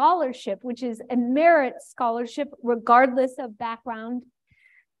Coolidge Scholarship, which is a merit scholarship regardless of background.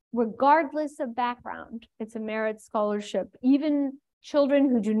 Regardless of background, it's a merit scholarship. Even children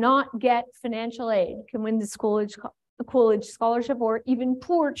who do not get financial aid can win the Coolidge Scholarship, or even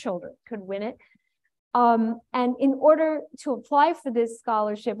poor children could win it. And in order to apply for this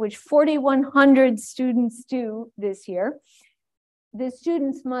scholarship, which 4,100 students do this year, the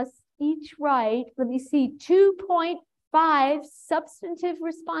students must each write, 2.5 substantive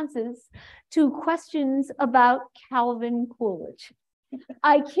responses to questions about Calvin Coolidge.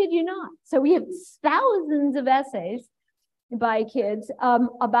 I kid you not. So we have thousands of essays by kids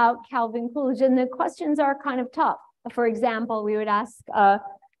about Calvin Coolidge, and the questions are kind of tough. For example, we would ask,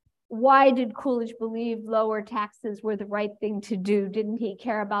 why did Coolidge believe lower taxes were the right thing to do? Didn't he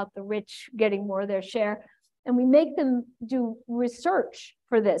care about the rich getting more of their share? And we make them do research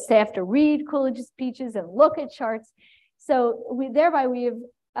for this. They have to read Coolidge's speeches and look at charts. So we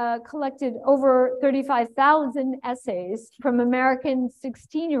have collected over 35,000 essays from American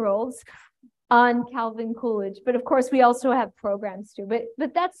 16-year-olds on Calvin Coolidge. But of course, we also have programs too.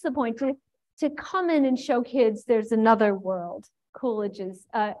 But that's the point, to come in and show kids there's another world, Coolidge's,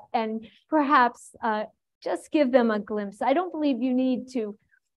 and perhaps just give them a glimpse. I don't believe you need to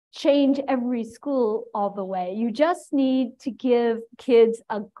change every school all the way. You just need to give kids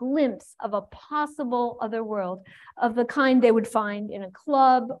a glimpse of a possible other world of the kind they would find in a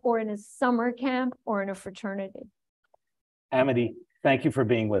club or in a summer camp or in a fraternity. Amity, thank you for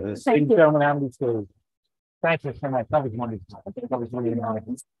being with us. Thank you. Gentlemen, Amity Shlaes. Thank you so much. That was wonderful. That was really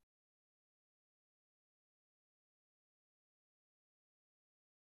nice.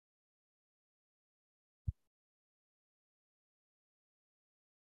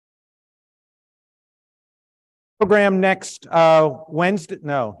 Program next Wednesday.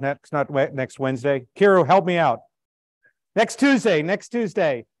 No, next Wednesday. Kiro, help me out. Next Tuesday.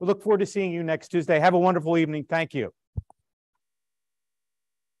 We look forward to seeing you next Tuesday. Have a wonderful evening. Thank you.